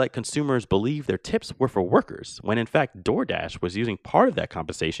company let consumers believe their tips were for workers, when in fact DoorDash was using part of that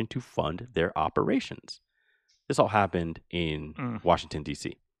compensation to fund their operations. This all happened in Washington,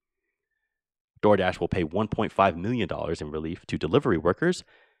 D.C. DoorDash will pay $1.5 million in relief to delivery workers,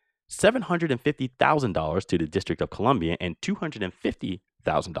 $750,000 to the District of Columbia, and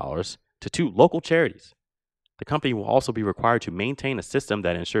 $250,000 to 2 local charities. The company will also be required to maintain a system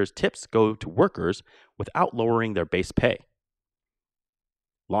that ensures tips go to workers without lowering their base pay.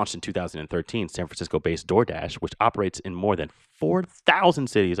 launched in 2013, San Francisco-based DoorDash, which operates in more than 4,000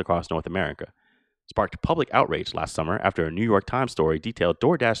 cities across North America, sparked public outrage last summer after a New York Times story detailed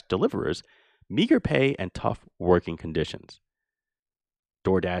DoorDash deliverers' meager pay and tough working conditions.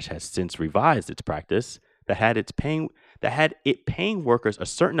 DoorDash has since revised its practice that had it paying workers a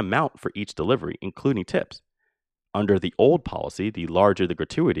certain amount for each delivery, including tips. Under the old policy, the larger the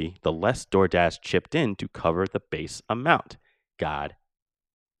gratuity, the less DoorDash chipped in to cover the base amount. God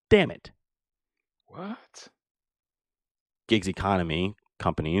damn it. What? Gigs economy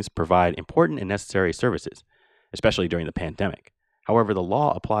companies provide important and necessary services, especially during the pandemic. However, the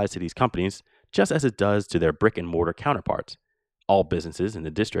law applies to these companies just as it does to their brick and mortar counterparts. All businesses in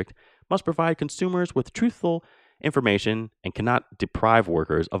the district must provide consumers with truthful information and cannot deprive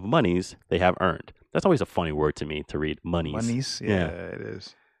workers of monies they have earned. That's always a funny word to me to read, monies. Monies? Yeah, it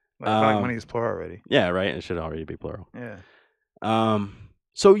is. Like, I feel like money is plural already. Yeah, right? It should already be plural. Yeah.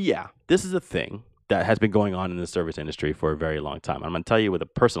 So yeah, this is a thing that has been going on in the service industry for a very long time. I'm going to tell you with a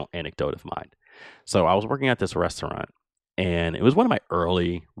personal anecdote of mine. So I was working at this restaurant, and it was one of my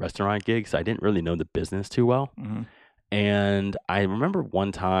early restaurant gigs. I didn't really know the business too well. Mm-hmm. And I remember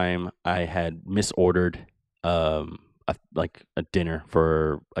one time I had misordered a dinner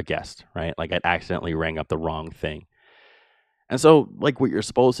for a guest, right? Like I'd accidentally rang up the wrong thing. And so like what you're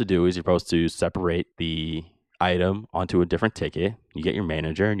supposed to do is you're supposed to separate the item onto a different ticket. You get your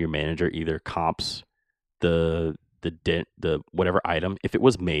manager, and your manager either comps the whatever item if it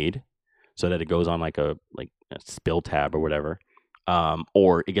was made, so that it goes on like a spill tab or whatever,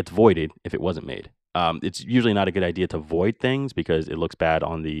 or it gets voided if it wasn't made. It's usually not a good idea to void things because it looks bad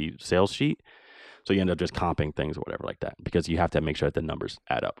on the sales sheet. So you end up just comping things or whatever like that because you have to make sure that the numbers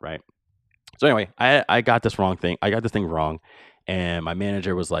add up, right? So anyway, I got this wrong thing. I got this thing wrong, and my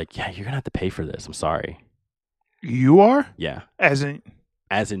manager was like, "Yeah, you're gonna have to pay for this. I'm sorry." You are? Yeah, As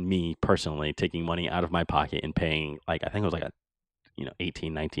in me personally taking money out of my pocket and paying I think it was like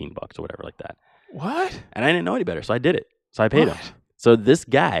 $18, $19 or whatever like that. what? And I didn't know any better, so I did it. So I paid him. What? So this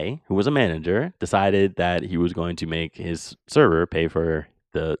guy who was a manager decided that he was going to make his server pay for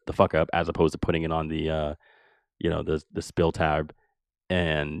the fuck up as opposed to putting it on the the spill tab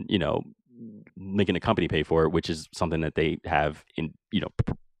and making the company pay for it, which is something that they have in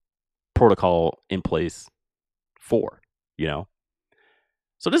protocol in place for.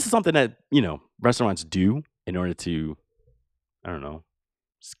 So this is something that restaurants do in order to, I don't know,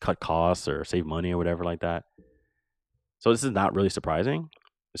 cut costs or save money or whatever like that. So this is not really surprising,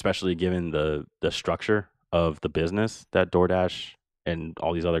 especially given the structure of the business that DoorDash and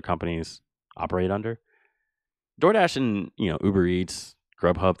all these other companies operate under. DoorDash and Uber Eats,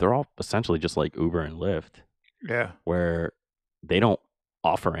 Grubhub, they're all essentially just like Uber and Lyft, Yeah. where they don't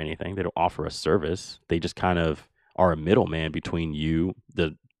offer anything. They don't offer a service. They just kind of are a middleman between you,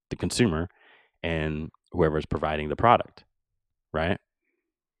 the consumer, and whoever's providing the product, right?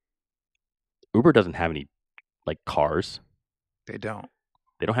 Uber doesn't have any cars. They don't.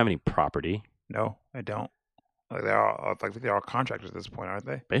 They don't have any property, No, they don't. Like they're all contractors at this point, aren't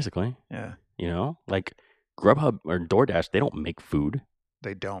they? basically. Yeah. Like Grubhub or DoorDash, they don't make food.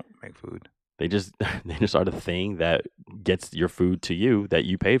 They don't make food. They just are the thing that gets your food to you that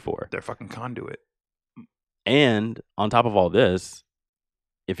you pay for. They're fucking conduit. And on top of all this,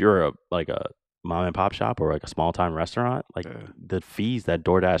 if you're a mom and pop shop or like a small time restaurant, the fees that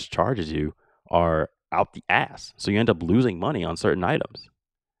DoorDash charges you are out the ass. So you end up losing money on certain items.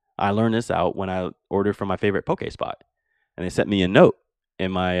 I learned this out when I ordered from my favorite poke spot, and they sent me a note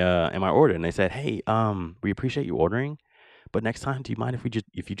in my order, and they said, "Hey, we appreciate you ordering, but next time, do you mind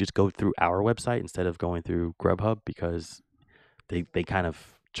if you just go through our website instead of going through Grubhub, because they kind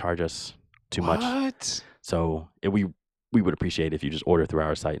of charge us too much. What? So we would appreciate if you just order through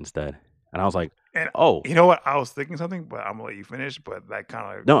our site instead." And I was like, And "Oh, you know what? I was thinking something, but I'm gonna let you finish. But that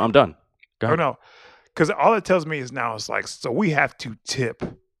kind of no, I'm done." Go or ahead. no, because all it tells me is now it's like, so we have to tip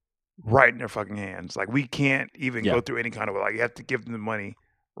right in their fucking hands. Like we can't even Yeah. go through any kind of you have to give them the money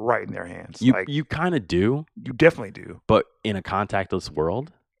right in their hands. You kind of do, You definitely do. but in a contactless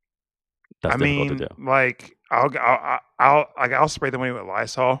world, that's difficult to do. like I'll spray the money with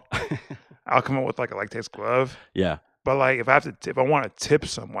Lysol. I'll come up with a latex glove. Yeah, But if I want to tip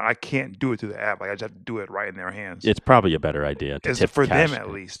someone, I can't do it through the app. I just have to do it right in their hands. it's probably a better idea to It's tip for cash, them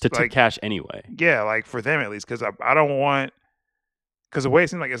at least. to tip cash anyway. Yeah, for them at least, because I don't want. Because the way it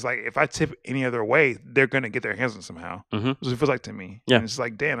seems like it's if I tip any other way, they're gonna get their hands on somehow. Mhm. That's what it feels like to me. Yeah. And it's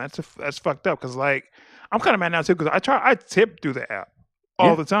damn, that's fucked up. Because I'm kind of mad now too. Because I tip through the app all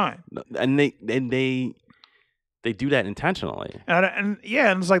Yeah. the time. And they they do that intentionally. And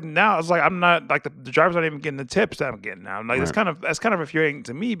it's like now it's like I'm not like the driver's not even getting the tips that I'm getting now. Like that's kind of infuriating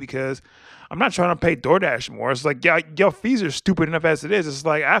to me because I'm not trying to pay DoorDash more. It's like your fees are stupid enough as it is. It's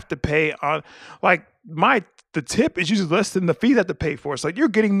like I have to pay on like the tip is usually less than the fees I have to pay for. It's like you're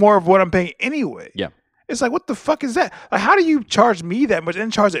getting more of what I'm paying anyway. Yeah. It's like what the fuck is that? Like how do you charge me that much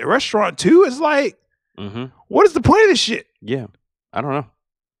and charge the restaurant too? It's like what is the point of this shit? Yeah. I don't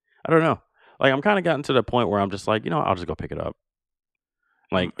know. Like I'm kind of gotten to the point where I'm just like, I'll just go pick it up.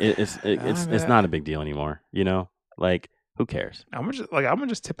 Like it's not a big deal anymore. Like who cares? I'm gonna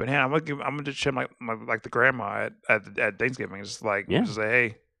just tip in hand. I'm gonna just share my like the grandma at Thanksgiving. Just like just say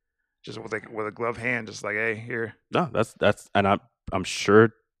hey, just with a gloved hand, just like hey here. No, that's and I'm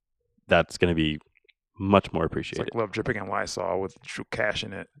sure that's gonna be much more It's appreciated. like glove dripping in Lysol with true cash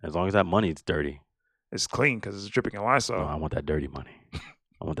in it. As long as that money's dirty. It's clean because it's dripping in Lysol. No, I want that dirty money.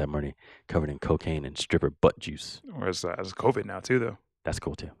 I want that money covered in cocaine and stripper butt juice. Or it's COVID now too though. That's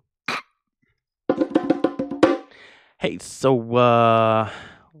cool too. Hey, so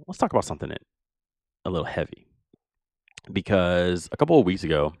let's talk about something a little heavy. Because a couple of weeks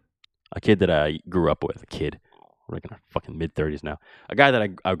ago, a kid that I grew up with, we're like in our fucking mid-30s now, a guy that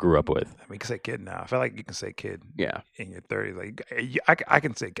I grew up with. I mean, you can say kid now. I feel like you can say kid Yeah. in your 30s. Like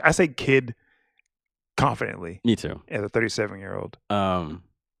I say kid confidently Me too. as a 37-year-old.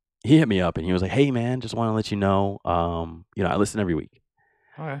 He hit me up and he was like, hey man, just want to let you know, I listen every week.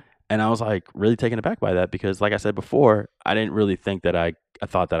 Okay. And I was like really taken aback by that because like I said before, I didn't really think that I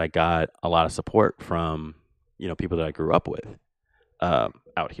thought that I got a lot of support from, people that I grew up with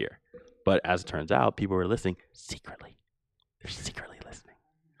out here. But as it turns out, people were listening secretly. They're secretly listening.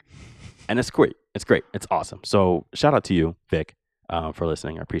 And it's great. It's great. It's awesome. So shout out to you, Vic, for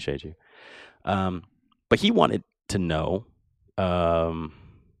listening. I appreciate you. But he wanted to know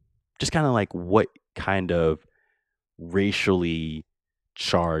just kind of like what kind of racially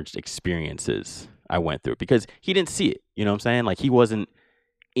charged experiences I went through because he didn't see it. You know what I'm saying? Like he wasn't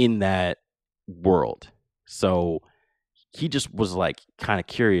in that world. So he just was like kind of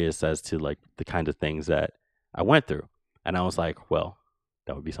curious as to like the kind of things that I went through. And I was like, well,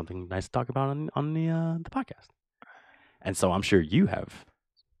 that would be something nice to talk about on the podcast. And so I'm sure you have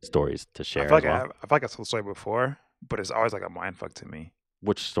stories to share. I feel like I told the story before, but it's always like a mindfuck to me.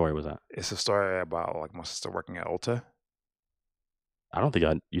 Which story was that? It's a story about like my sister working at Ulta. I don't think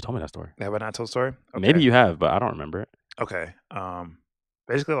you told me that story. Have I not told the story? Okay. Maybe you have, but I don't remember it. Okay.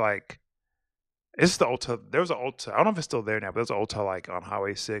 Basically, like, it's the Ulta. There was an Ulta. I don't know if it's still there now, but there's an Ulta like on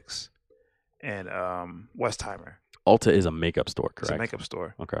Highway 6 and Westheimer. Ulta is a makeup store, correct? It's a makeup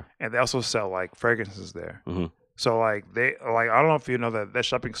store. Okay. And they also sell like fragrances there. Mm-hmm. So like I don't know if you know that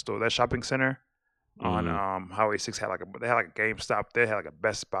shopping center on Highway 6 had like a GameStop. They had like a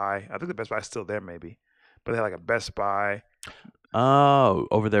Best Buy. I think the Best Buy is still there maybe, but they had like a Best Buy. Oh,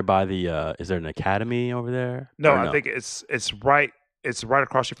 over there by the is there an Academy over there? No, I think it's right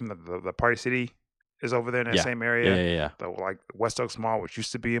across from the Party City is over there in that same area. Yeah. The, like West Oaks Mall, which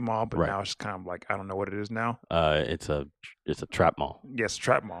used to be a mall, but now it's kind of like I don't know what it is now. It's a trap mall. Yes,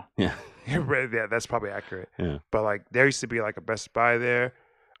 trap mall. Yeah. Yeah, that's probably accurate. Yeah. But like there used to be like a Best Buy there.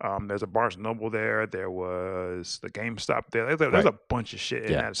 There's a Barnes & Noble there. There was the GameStop there. There's a bunch of shit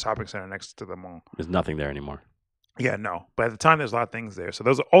in that shopping center next to the mall. There's nothing there anymore. Yeah, no. But at the time, there's a lot of things there. So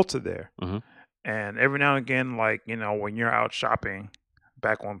there's an Ulta there. Mm-hmm. And every now and again, like, when you're out shopping,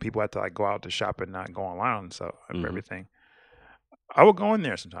 back when people had to like go out to shop and not go online and so for everything, I would go in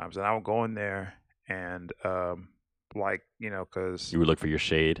there sometimes. And I would go in there and because you would look for your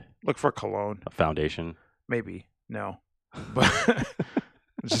shade, look for cologne, a foundation, maybe no, but I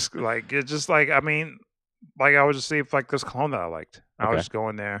would just see if like there's cologne that I liked. I would just go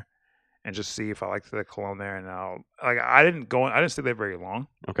in there and just see if I liked the cologne there, and I didn't stay there very long.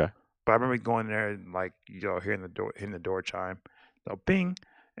 Okay. But I remember going there and like hearing the door chime, bing,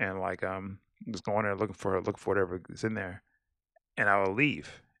 and like just going there looking for whatever is in there, and I would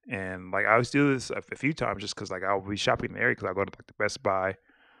leave. And like I always do this a few times just because like I'll be shopping in the area because I go to like the Best Buy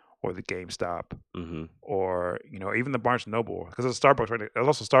or the GameStop or even the Barnes & Noble because there's a Starbucks right there. There's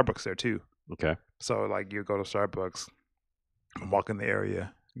also Starbucks there too. Okay. So like you go to Starbucks, walk in the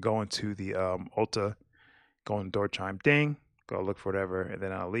area, go into the Ulta, go in the door chime, ding, go look for whatever, and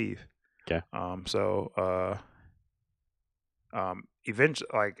then I'll leave. Okay. Eventually,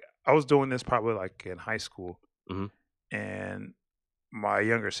 like I was doing this probably like in high school, and my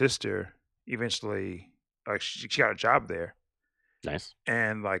younger sister eventually like she got a job there. Nice.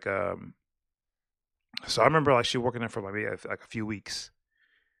 And like so I remember like she working there for maybe like a few weeks,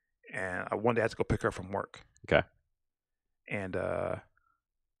 and one day I had to go pick her up from work. Okay. And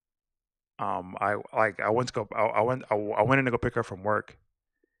I went to go. I went in to go pick her up from work,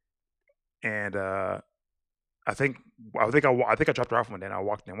 and I dropped her off one day, and I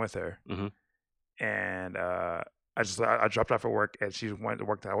walked in with her, Mhm. and I dropped her off at work, and she went to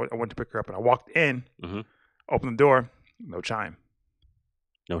work. I went to pick her up, and I walked in, Mhm. opened the door, no chime,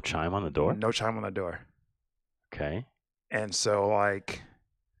 No chime on the door. no chime on the door, Okay. and so like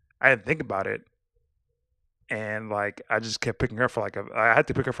I didn't think about it, and like I just kept picking her for like I had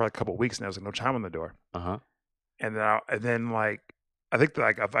to pick her for like a couple of weeks, and there was like no chime on the door, Uh huh. and then like I think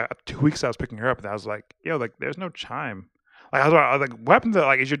like 2 weeks I was picking her up, and I was like, yo, like there's no chime. Like I was like, what happened to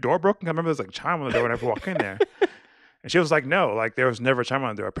like, is your door broken? I remember there's like chime on the door whenever I walk in there. And she was like, no, like there was never a chime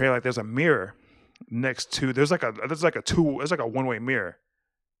on the door. Apparently, like there's a mirror next to there's like a one-way mirror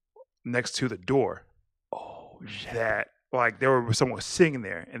next to the door Oh shit. that like there was someone sitting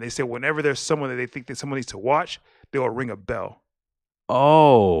there, and they said whenever there's someone that they think that someone needs to watch, they will ring a bell,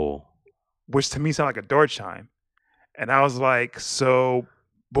 Oh. which to me sounded like a door chime. And I was like, so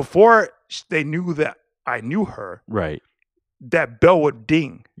before they knew that I knew her, Right. that bell would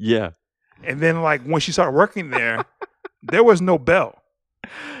ding. Yeah. And then like when she started working there, there was no bell.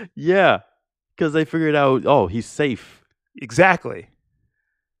 Yeah. Because they figured out, oh, he's safe. Exactly.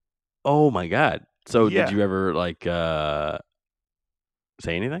 Oh my god. So Yeah. did you ever like say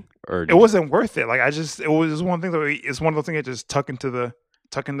anything, or It wasn't worth it. Like it was one thing it's one of those things that just tuck in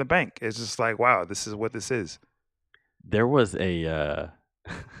the bank. It's just like, wow, this is what this is. there was a?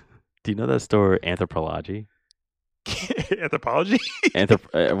 Do you know that store Anthropology? Anthropology.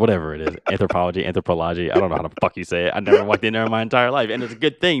 Whatever it is, anthropology. I don't know how the fuck you say it. I never walked in there in my entire life, and it's a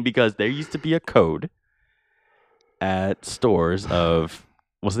good thing because there used to be a code at stores of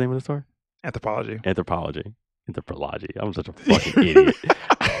what's the name of the store? Anthropology. Anthropology. I'm such a fucking idiot.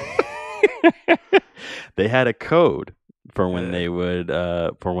 They had a code for when they would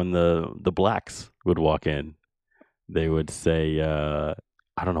for when the blacks would walk in. They would say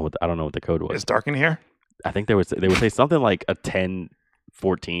I don't know what the code was. It's dark in here. I think they would say something like a 10,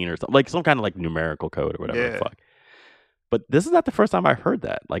 14 or something, like some kind of like numerical code or whatever the Yeah. fuck. But this is not the first time I've heard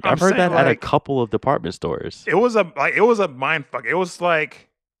that. Like I'm I've heard saying, that at a like, couple of department stores. It was a mind fuck. It was like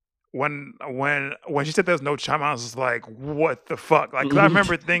when she said there's no chime, I was just like, what the fuck? Like, 'cause I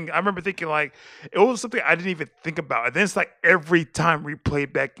remember thinking like it was something I didn't even think about. And then it's like every time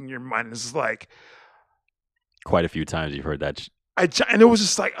replayed back in your mind, it's just like Quite a few times you've heard that. and it was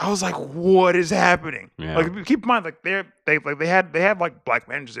just like I was like, what is happening? Yeah. Like keep in mind, like they had like black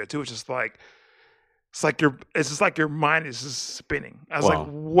managers there too. It's just like it's just like your mind is just spinning. I was Well, like,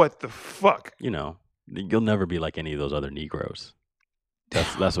 what the fuck? You know, you'll never be like any of those other Negroes.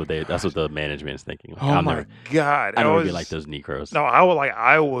 That's what the management is thinking. Like, Oh I'll my never, god! I I never was, be like those Negroes. No, I was like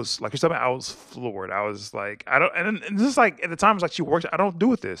you're talking about, I was floored. I was like, I don't, and this is like at the time, it's like she works. I don't do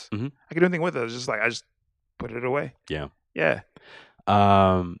with this. Mhm. I can do anything with it. It's just like I just put it away. Yeah. Yeah.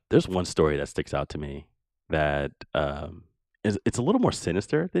 There's one story that sticks out to me that it's a little more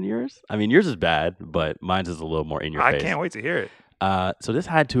sinister than yours. I mean, yours is bad, but mine's is a little more in your I face. can't wait to hear it. So this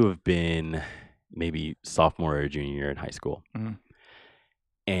had to have been maybe sophomore or junior year in high school. Mhm.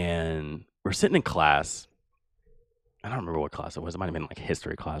 And we're sitting in class. I don't remember what class it was. It might have been like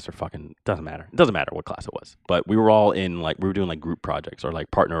history class or fucking doesn't matter. It doesn't matter what class it was. But we were all in like we were doing like group projects or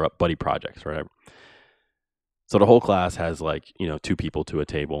like partner up buddy projects or whatever. So the whole class has like, two people to a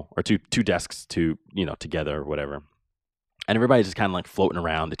table or two desks to, together or whatever. And everybody's just kind of like floating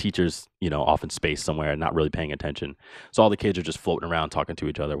around. The teacher's, off in space somewhere, not really paying attention. So all the kids are just floating around, talking to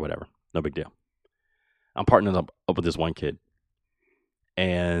each other, whatever. No big deal. I'm partnering up with this one kid.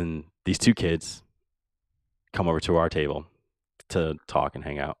 And these two kids come over to our table to talk and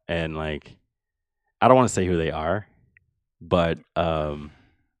hang out. And like, I don't want to say who they are, but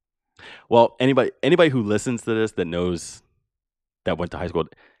well, anybody who listens to this that knows that went to high school,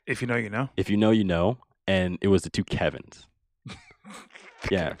 If you know, you know. if you know, you know. And it was the two Kevins.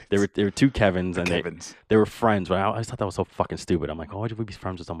 Yeah, they were two Kevins, and Kevins. they were friends. But I always thought that was so fucking stupid. I'm like, why would you be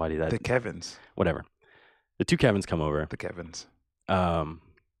friends with somebody that The Kevins. whatever? The two Kevins come over, The Kevins. and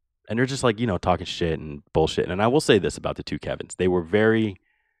they're just like talking shit and bullshit. And I will say this about the two Kevins: they were very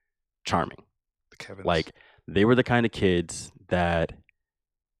charming. The Kevins. Like they were the kind of kids that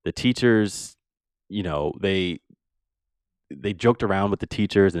the teachers, they joked around with the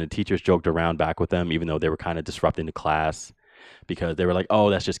teachers, and the teachers joked around back with them, even though they were kind of disrupting the class because they were like, "Oh,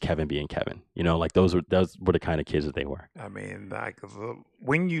 that's just Kevin being Kevin." Like those were the kind of kids that they were. I mean, like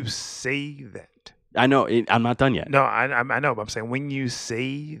when you say that. I know I'm not done yet. No, I know, but I'm saying when you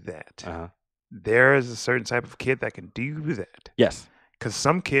say that, Uh-huh. there is a certain type of kid that can do that. Yes. Because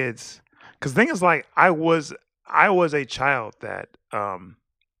some kids, because the thing is, like I was a child that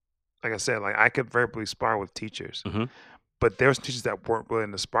like I said, like I could verbally spar with teachers, Mhm. but there were some teachers that weren't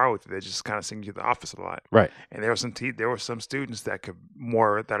willing to spar with you. They just kind of send you to the office a lot. Right. And there were some students that are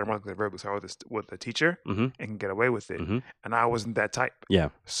more likely to verbally spar with the teacher Mm-hmm. and can get away with it. Mm-hmm. And I wasn't that type. Yeah.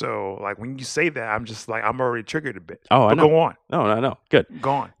 So like when you say that, I'm just like I'm already triggered a bit. Oh, I But know. go on, No. Good.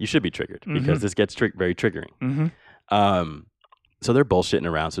 go on. You should be triggered because Mhm. this gets very triggering. Mm-hmm. So they're bullshitting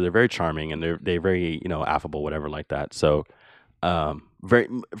around. So they're very charming and they're very affable, whatever like that. So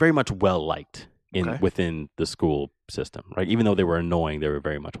very much well liked Okay. within the school system, right? Even though they were annoying, they were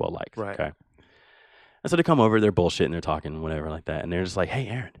very much well liked. Right. Okay. And so they come over, they're bullshitting, they're talking, whatever like that, and they're just like, "Hey,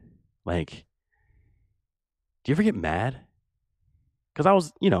 Aaron, like, do you ever get mad?" Because I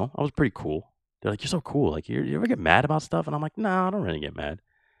was pretty cool. They're like, "You're so cool. Like, you ever get mad about stuff?" And I'm like, "No, I don't really get mad."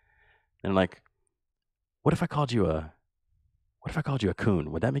 And they're like, what if I called you a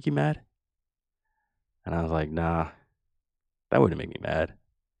coon? Would that make you mad?" And I was like, "Nah, that wouldn't make me mad."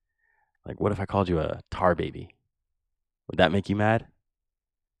 Like, what if I called you a tar baby? Would that make you mad?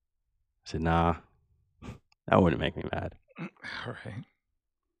 I said, "Nah, that wouldn't make me mad." All right.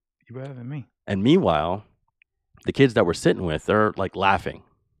 You better than me. And meanwhile, the kids that we're sitting with, they're like laughing.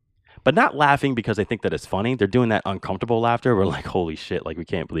 But not laughing because they think that it's funny. They're doing that uncomfortable laughter. We're like, holy shit, like we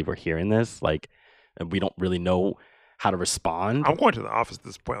can't believe we're hearing this. Like, and we don't really know how to respond. I'm going to the office at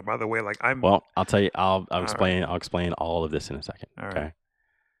this point. By the way, like I'm. Well, I'll tell you, I'll right. explain all of this in a second. All right. Okay.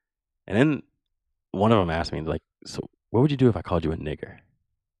 And then one of them asked me, like, so what would you do if I called you a nigger?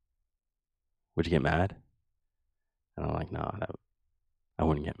 Would you get mad? And I'm like, nah, I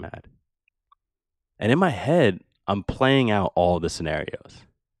wouldn't get mad. And in my head, I'm playing out all the scenarios.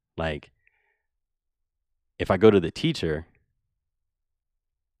 Like, if I go to the teacher,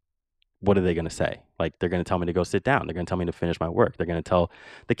 what are they going to say? Like, they're going to tell me to go sit down. They're going to tell me to finish my work. They're going to tell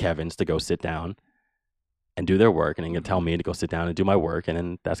the Kevins to go sit down and do their work. And they're going to tell me to go sit down and do my work. And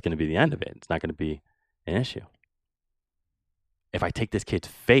then that's going to be the end of it. It's not going to be an issue. If I take this kid's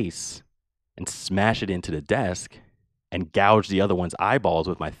face and smash it into the desk and gouge the other one's eyeballs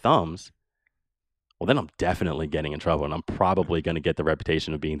with my thumbs, well, then I'm definitely getting in trouble. And I'm probably going to get the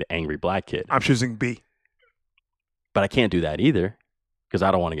reputation of being the angry black kid. I'm choosing B. But I can't do that either because I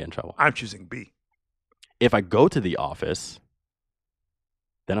don't want to get in trouble. I'm choosing B. If I go to the office,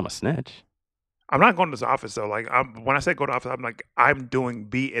 then I'm a snitch. I'm not going to this office though. Like when I say go to office, I'm like I'm doing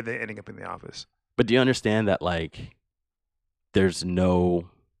B and then ending up in the office. But do you understand that, like, there's no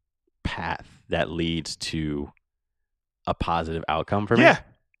path that leads to a positive outcome for me?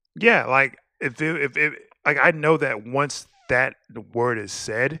 Yeah. Like if like I know that once that the word is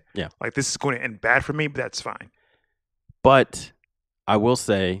said, Yeah. like this is going to end bad for me, but that's fine. But I will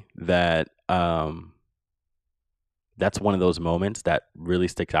say that that's one of those moments that really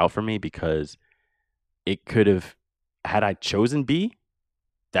sticks out for me because it could have, had I chosen B,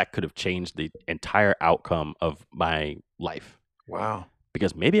 that could have changed the entire outcome of my life. Wow.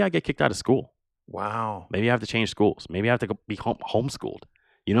 Because maybe I get kicked out of school. Wow. Maybe I have to change schools. Maybe I have to go be homeschooled.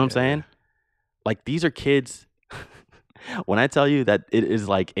 You know what I'm saying? Like, these are kids. When I tell you that it is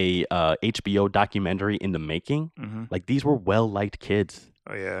like a HBO documentary in the making, Mm-hmm. like, these were well-liked kids.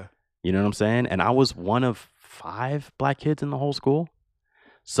 Oh yeah. You know what I'm saying? And I was one of 5 black kids in the whole school.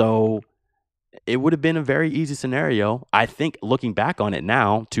 So it would have been a very easy scenario, I think, looking back on it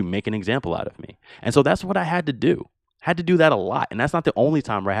now, to make an example out of me. And so that's what I had to do. Had to do that a lot. And that's not the only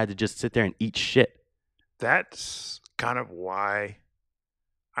time where I had to just sit there and eat shit. That's kind of why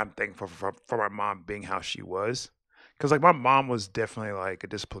I'm thankful for my mom being how she was. Because like my mom was definitely like a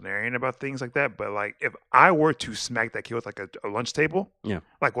disciplinarian about things like that. But like if I were to smack that kid with like a lunch table, Yeah.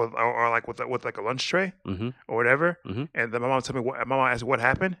 like with like a lunch tray Mm-hmm. or whatever, Mhm. and then my mom told me my mom asked what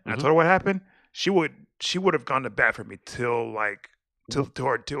happened, and Mhm. I told her what happened, she would have gone to bat for me till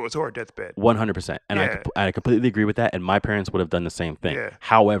her deathbed. 100%. And Yeah. I completely agree with that. And my parents would have done the same thing. Yeah.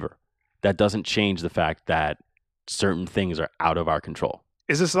 However, that doesn't change the fact that certain things are out of our control.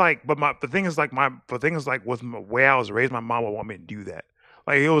 It's just like, but the thing is like with the way I was raised, my mom would want me to do that.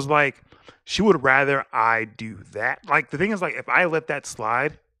 Like it was like she would rather I do that. Like the thing is like if I let that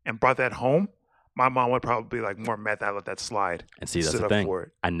slide and brought that home, my mom would probably be like more mad that I let that slide. And see, that's Stood the up thing. for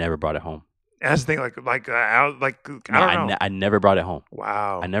it. I never brought it home. And that's the thing. I No, don't know. I never brought it home.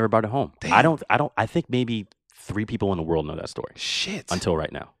 Wow. I never brought it home. Damn. I think maybe 3 people in the world know that story Shit. until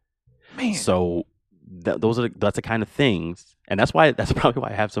right now. Man. So that's the kind of things, and that's probably why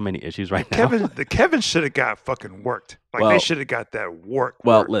I have so many issues right now. Kevin should have got fucking worked. Like Well- they should have got that work.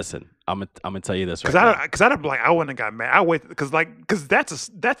 Well, listen, I'm gonna tell you this right now. Because I wouldn't have got mad. I wait because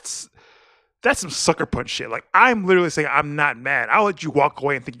that's That's some sucker punch shit. Like, I'm literally saying I'm not mad. I'll let you walk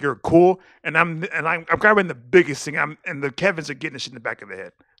away and think you're cool, and I'm grabbing the biggest thing. And the Kevins are getting the shit in the back of the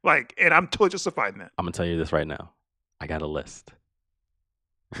head. Like, and I'm totally justifying that. I'm gonna tell you this right now. I got a list.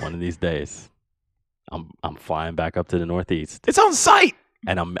 One of these days, I'm flying back up to the Northeast, It's on site.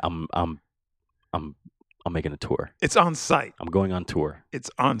 and I'm making a tour. It's on site. I'm going on tour. It's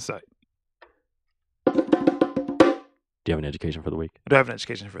on site. Do you have an education for the week? I do have an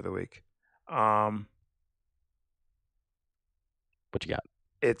education for the week. What you got?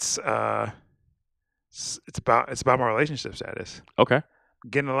 It's about my relationship status. Okay.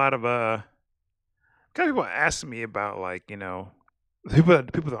 Getting a lot of kind of people asking me about, like, you know, people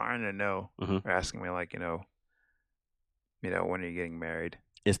that aren't in the know Mhm. are asking me, like, you know, when are you getting married?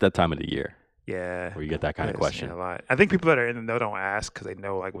 It's that time of the year Yeah, where you get that kind of I've seen question. it a lot. I think people that are in the know don't ask because they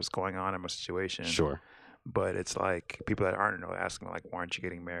know, like, what's going on in my situation. Sure. But it's like people that aren't in the know asking me, like, why aren't you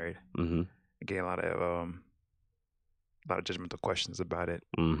getting married? Mm-hmm. Getting a lot of judgmental questions about it.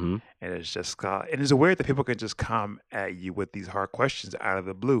 Mm-hmm. And it's just and it's weird that people can just come at you with these hard questions out of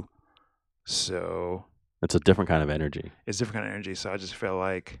the blue. So It's a different kind of energy. it's different kind of energy. So I just feel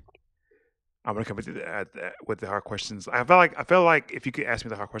like I'm gonna come with the hard questions. I feel like if you could ask me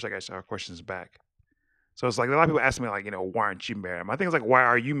the hard question, I ask the hard questions back. So it's like a lot of people ask me, like, you know, why aren't you married? My thing is like, why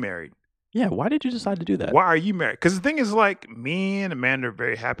are you married? Yeah. Why did you decide to do that? Why are you married? Because the thing is, like, me and Amanda are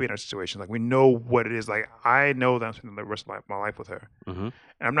very happy in our situation. Like, we know what it is. Like, I know that I'm spending the rest of my life with her. Mm-hmm. And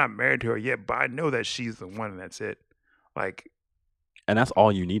I'm not married to her yet, but I know that she's the one and that's it. Like, And that's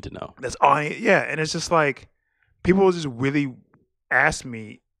all you need to know. that's all and it's just like, people will just really ask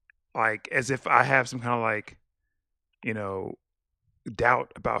me, like, as if I have some kind of, like, you know,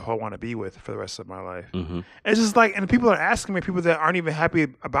 doubt about who I want to be with for the rest of my life. Mm-hmm. It's just like, and the people that are asking me, people that aren't even happy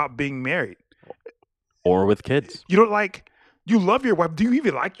about being married. Or with kids. You don't like, you love your wife. Do you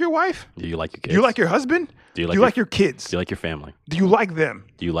even like your wife? Do you like your Do kids? you like your husband? Do you Do like you your, like your kids? Do you like your family? Do you like them?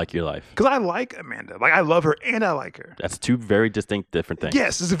 Do you like your life? Because I like Amanda. Like, I love her and I like her. That's two very distinct, different things.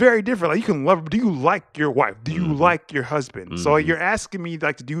 Yes, it's very different. Like, you can love her, but do you like your wife? Do you Mhm. like your husband? So like, Mhm. you're asking me,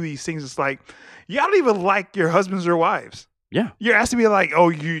 like, to do these things. It's like, y'all don't even like your husbands or wives. Yeah. You're asking me, like, oh,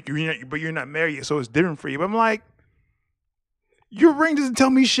 but you're not married yet, so it's different for you. But I'm like, your ring doesn't tell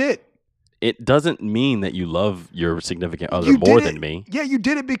me shit. It doesn't mean that you love your significant other You more did than it- me. Yeah, you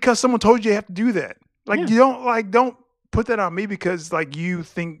did it because someone told you have to do that. Like, Yeah. you don't put that on me because, like, you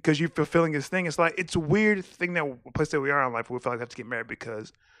think because you're fulfilling this thing. It's like, it's a weird thing that place that we are in life where we feel like we have to get married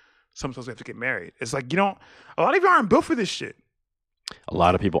because sometimes we have to get married. It's like, a lot of you aren't built for this shit. A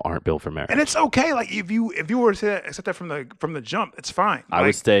lot of people aren't built for marriage. And it's okay. Like, if you were to accept that from the jump, it's fine. I Like,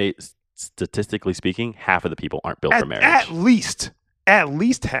 would say, statistically speaking, half of the people aren't built for marriage. at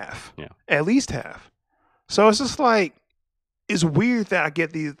least half. Yeah. At least half. So it's just like, it's weird that I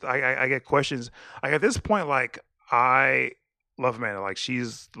get these. I get questions. Like, at this point, like, I love Amanda. Like,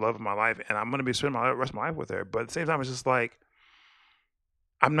 she's the love of my life, and I'm gonna be spending the rest of my life with her. But at the same time, it's just like,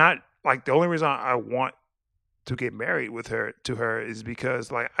 I'm not, like, the only reason I want to get married with her is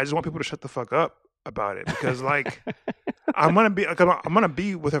because, like, I just want people to shut the fuck up about it because, like, I'm gonna be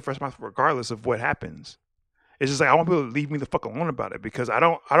with her for the rest of my life regardless of what happens. It's just like, I want people to leave me the fuck alone about it because I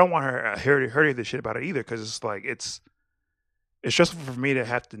don't want her hearing this shit about it either, because it's like, it's stressful for me to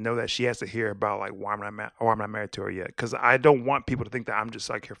have to know that she has to hear about, like, why I'm not married to her yet, because I don't want people to think that I'm just,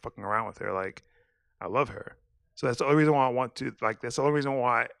 like, here fucking around with her. Like, I love her. So that's the only reason why I want to, like, that's the only reason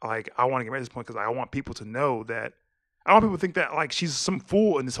why, like, I want to get married at this point, because I want people to know that, I want people to think that, like, she's some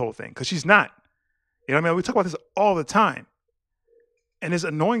fool in this whole thing, because she's not. You know what I mean? We talk about this all the time. And it's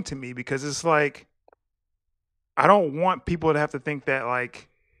annoying to me because it's like, I don't want people to have to think that, like,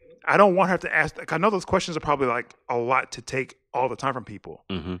 I don't want her to ask. Like, I know those questions are probably, like, a lot to take all the time from people.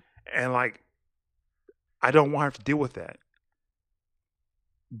 Mm-hmm. And, like, I don't want her to deal with that.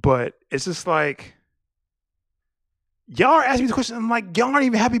 But it's just like, y'all are asking me the question. I'm like, y'all aren't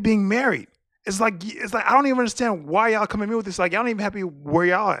even happy being married. It's like I don't even understand why y'all come at me with this. Like, y'all not even happy where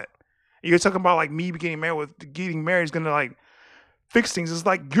y'all at. You're talking about, like, me getting married is gonna, like, fix things. It's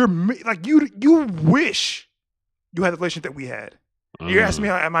like, you wish you had the relationship that we had. You're asking me,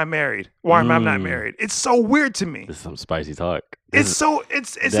 am I married? Why am I not married? It's so weird to me. This is some spicy talk. It's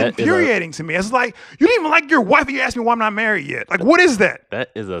that infuriating to me. It's like, you didn't even like your wife and you asked me why I'm not married yet. Like, what is that? That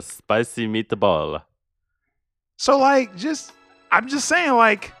is a spicy meatball. So, like, I'm just saying,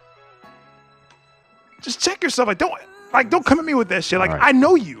 like, just check yourself. Like, don't come at me with that shit. Like, All right. I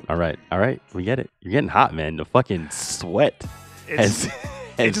know you. All right. We get it. You're getting hot, man. The fucking sweat It's,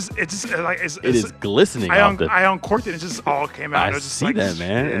 it just like it is glistening off the. I uncorked it and it just all came out. I It was just see like, that,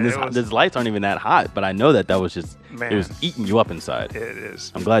 man. yeah, and it was- these lights aren't even that hot, but I know that was just Man. it was eating you up inside. It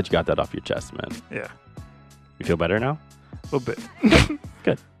is. I'm glad you got that off your chest, man. Yeah, You feel better now? a little bit.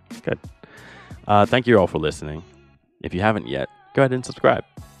 Good. Thank you all for listening. If you haven't yet, go ahead and subscribe.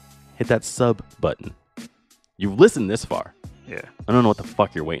 Hit that sub button. You've listened this far. Yeah. I don't know what the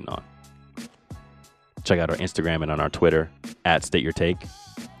fuck you're waiting on. Check out our Instagram and on our Twitter at State Your Take.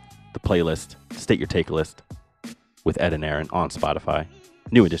 The playlist, State Your Take list with Ed and Aaron on Spotify.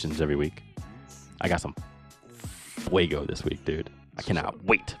 New editions every week. I got some fuego this week, dude. I cannot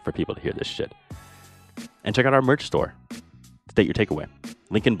wait for people to hear this shit. And check out our merch store, State Your Takeaway.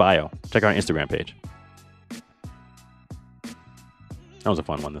 Link in bio. Check out our Instagram page. That was a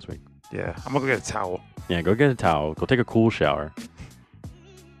fun one this week. Yeah, I'm gonna go get a towel. Yeah, go get a towel. Go take a cool shower.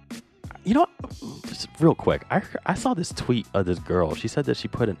 You know, just real quick, I saw this tweet of this girl. She said that she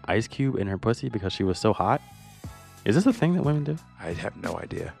put an ice cube in her pussy because she was so hot. Is this a thing that women do? I have no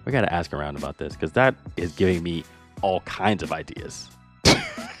idea. We got to ask around about this because that is giving me all kinds of ideas. Do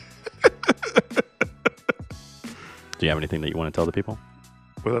you have anything that you want to tell the people?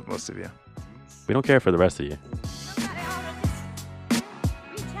 We love most of you. We don't care for the rest of you.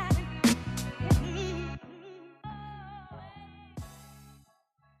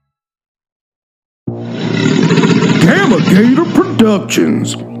 Gamma Gator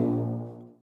Productions.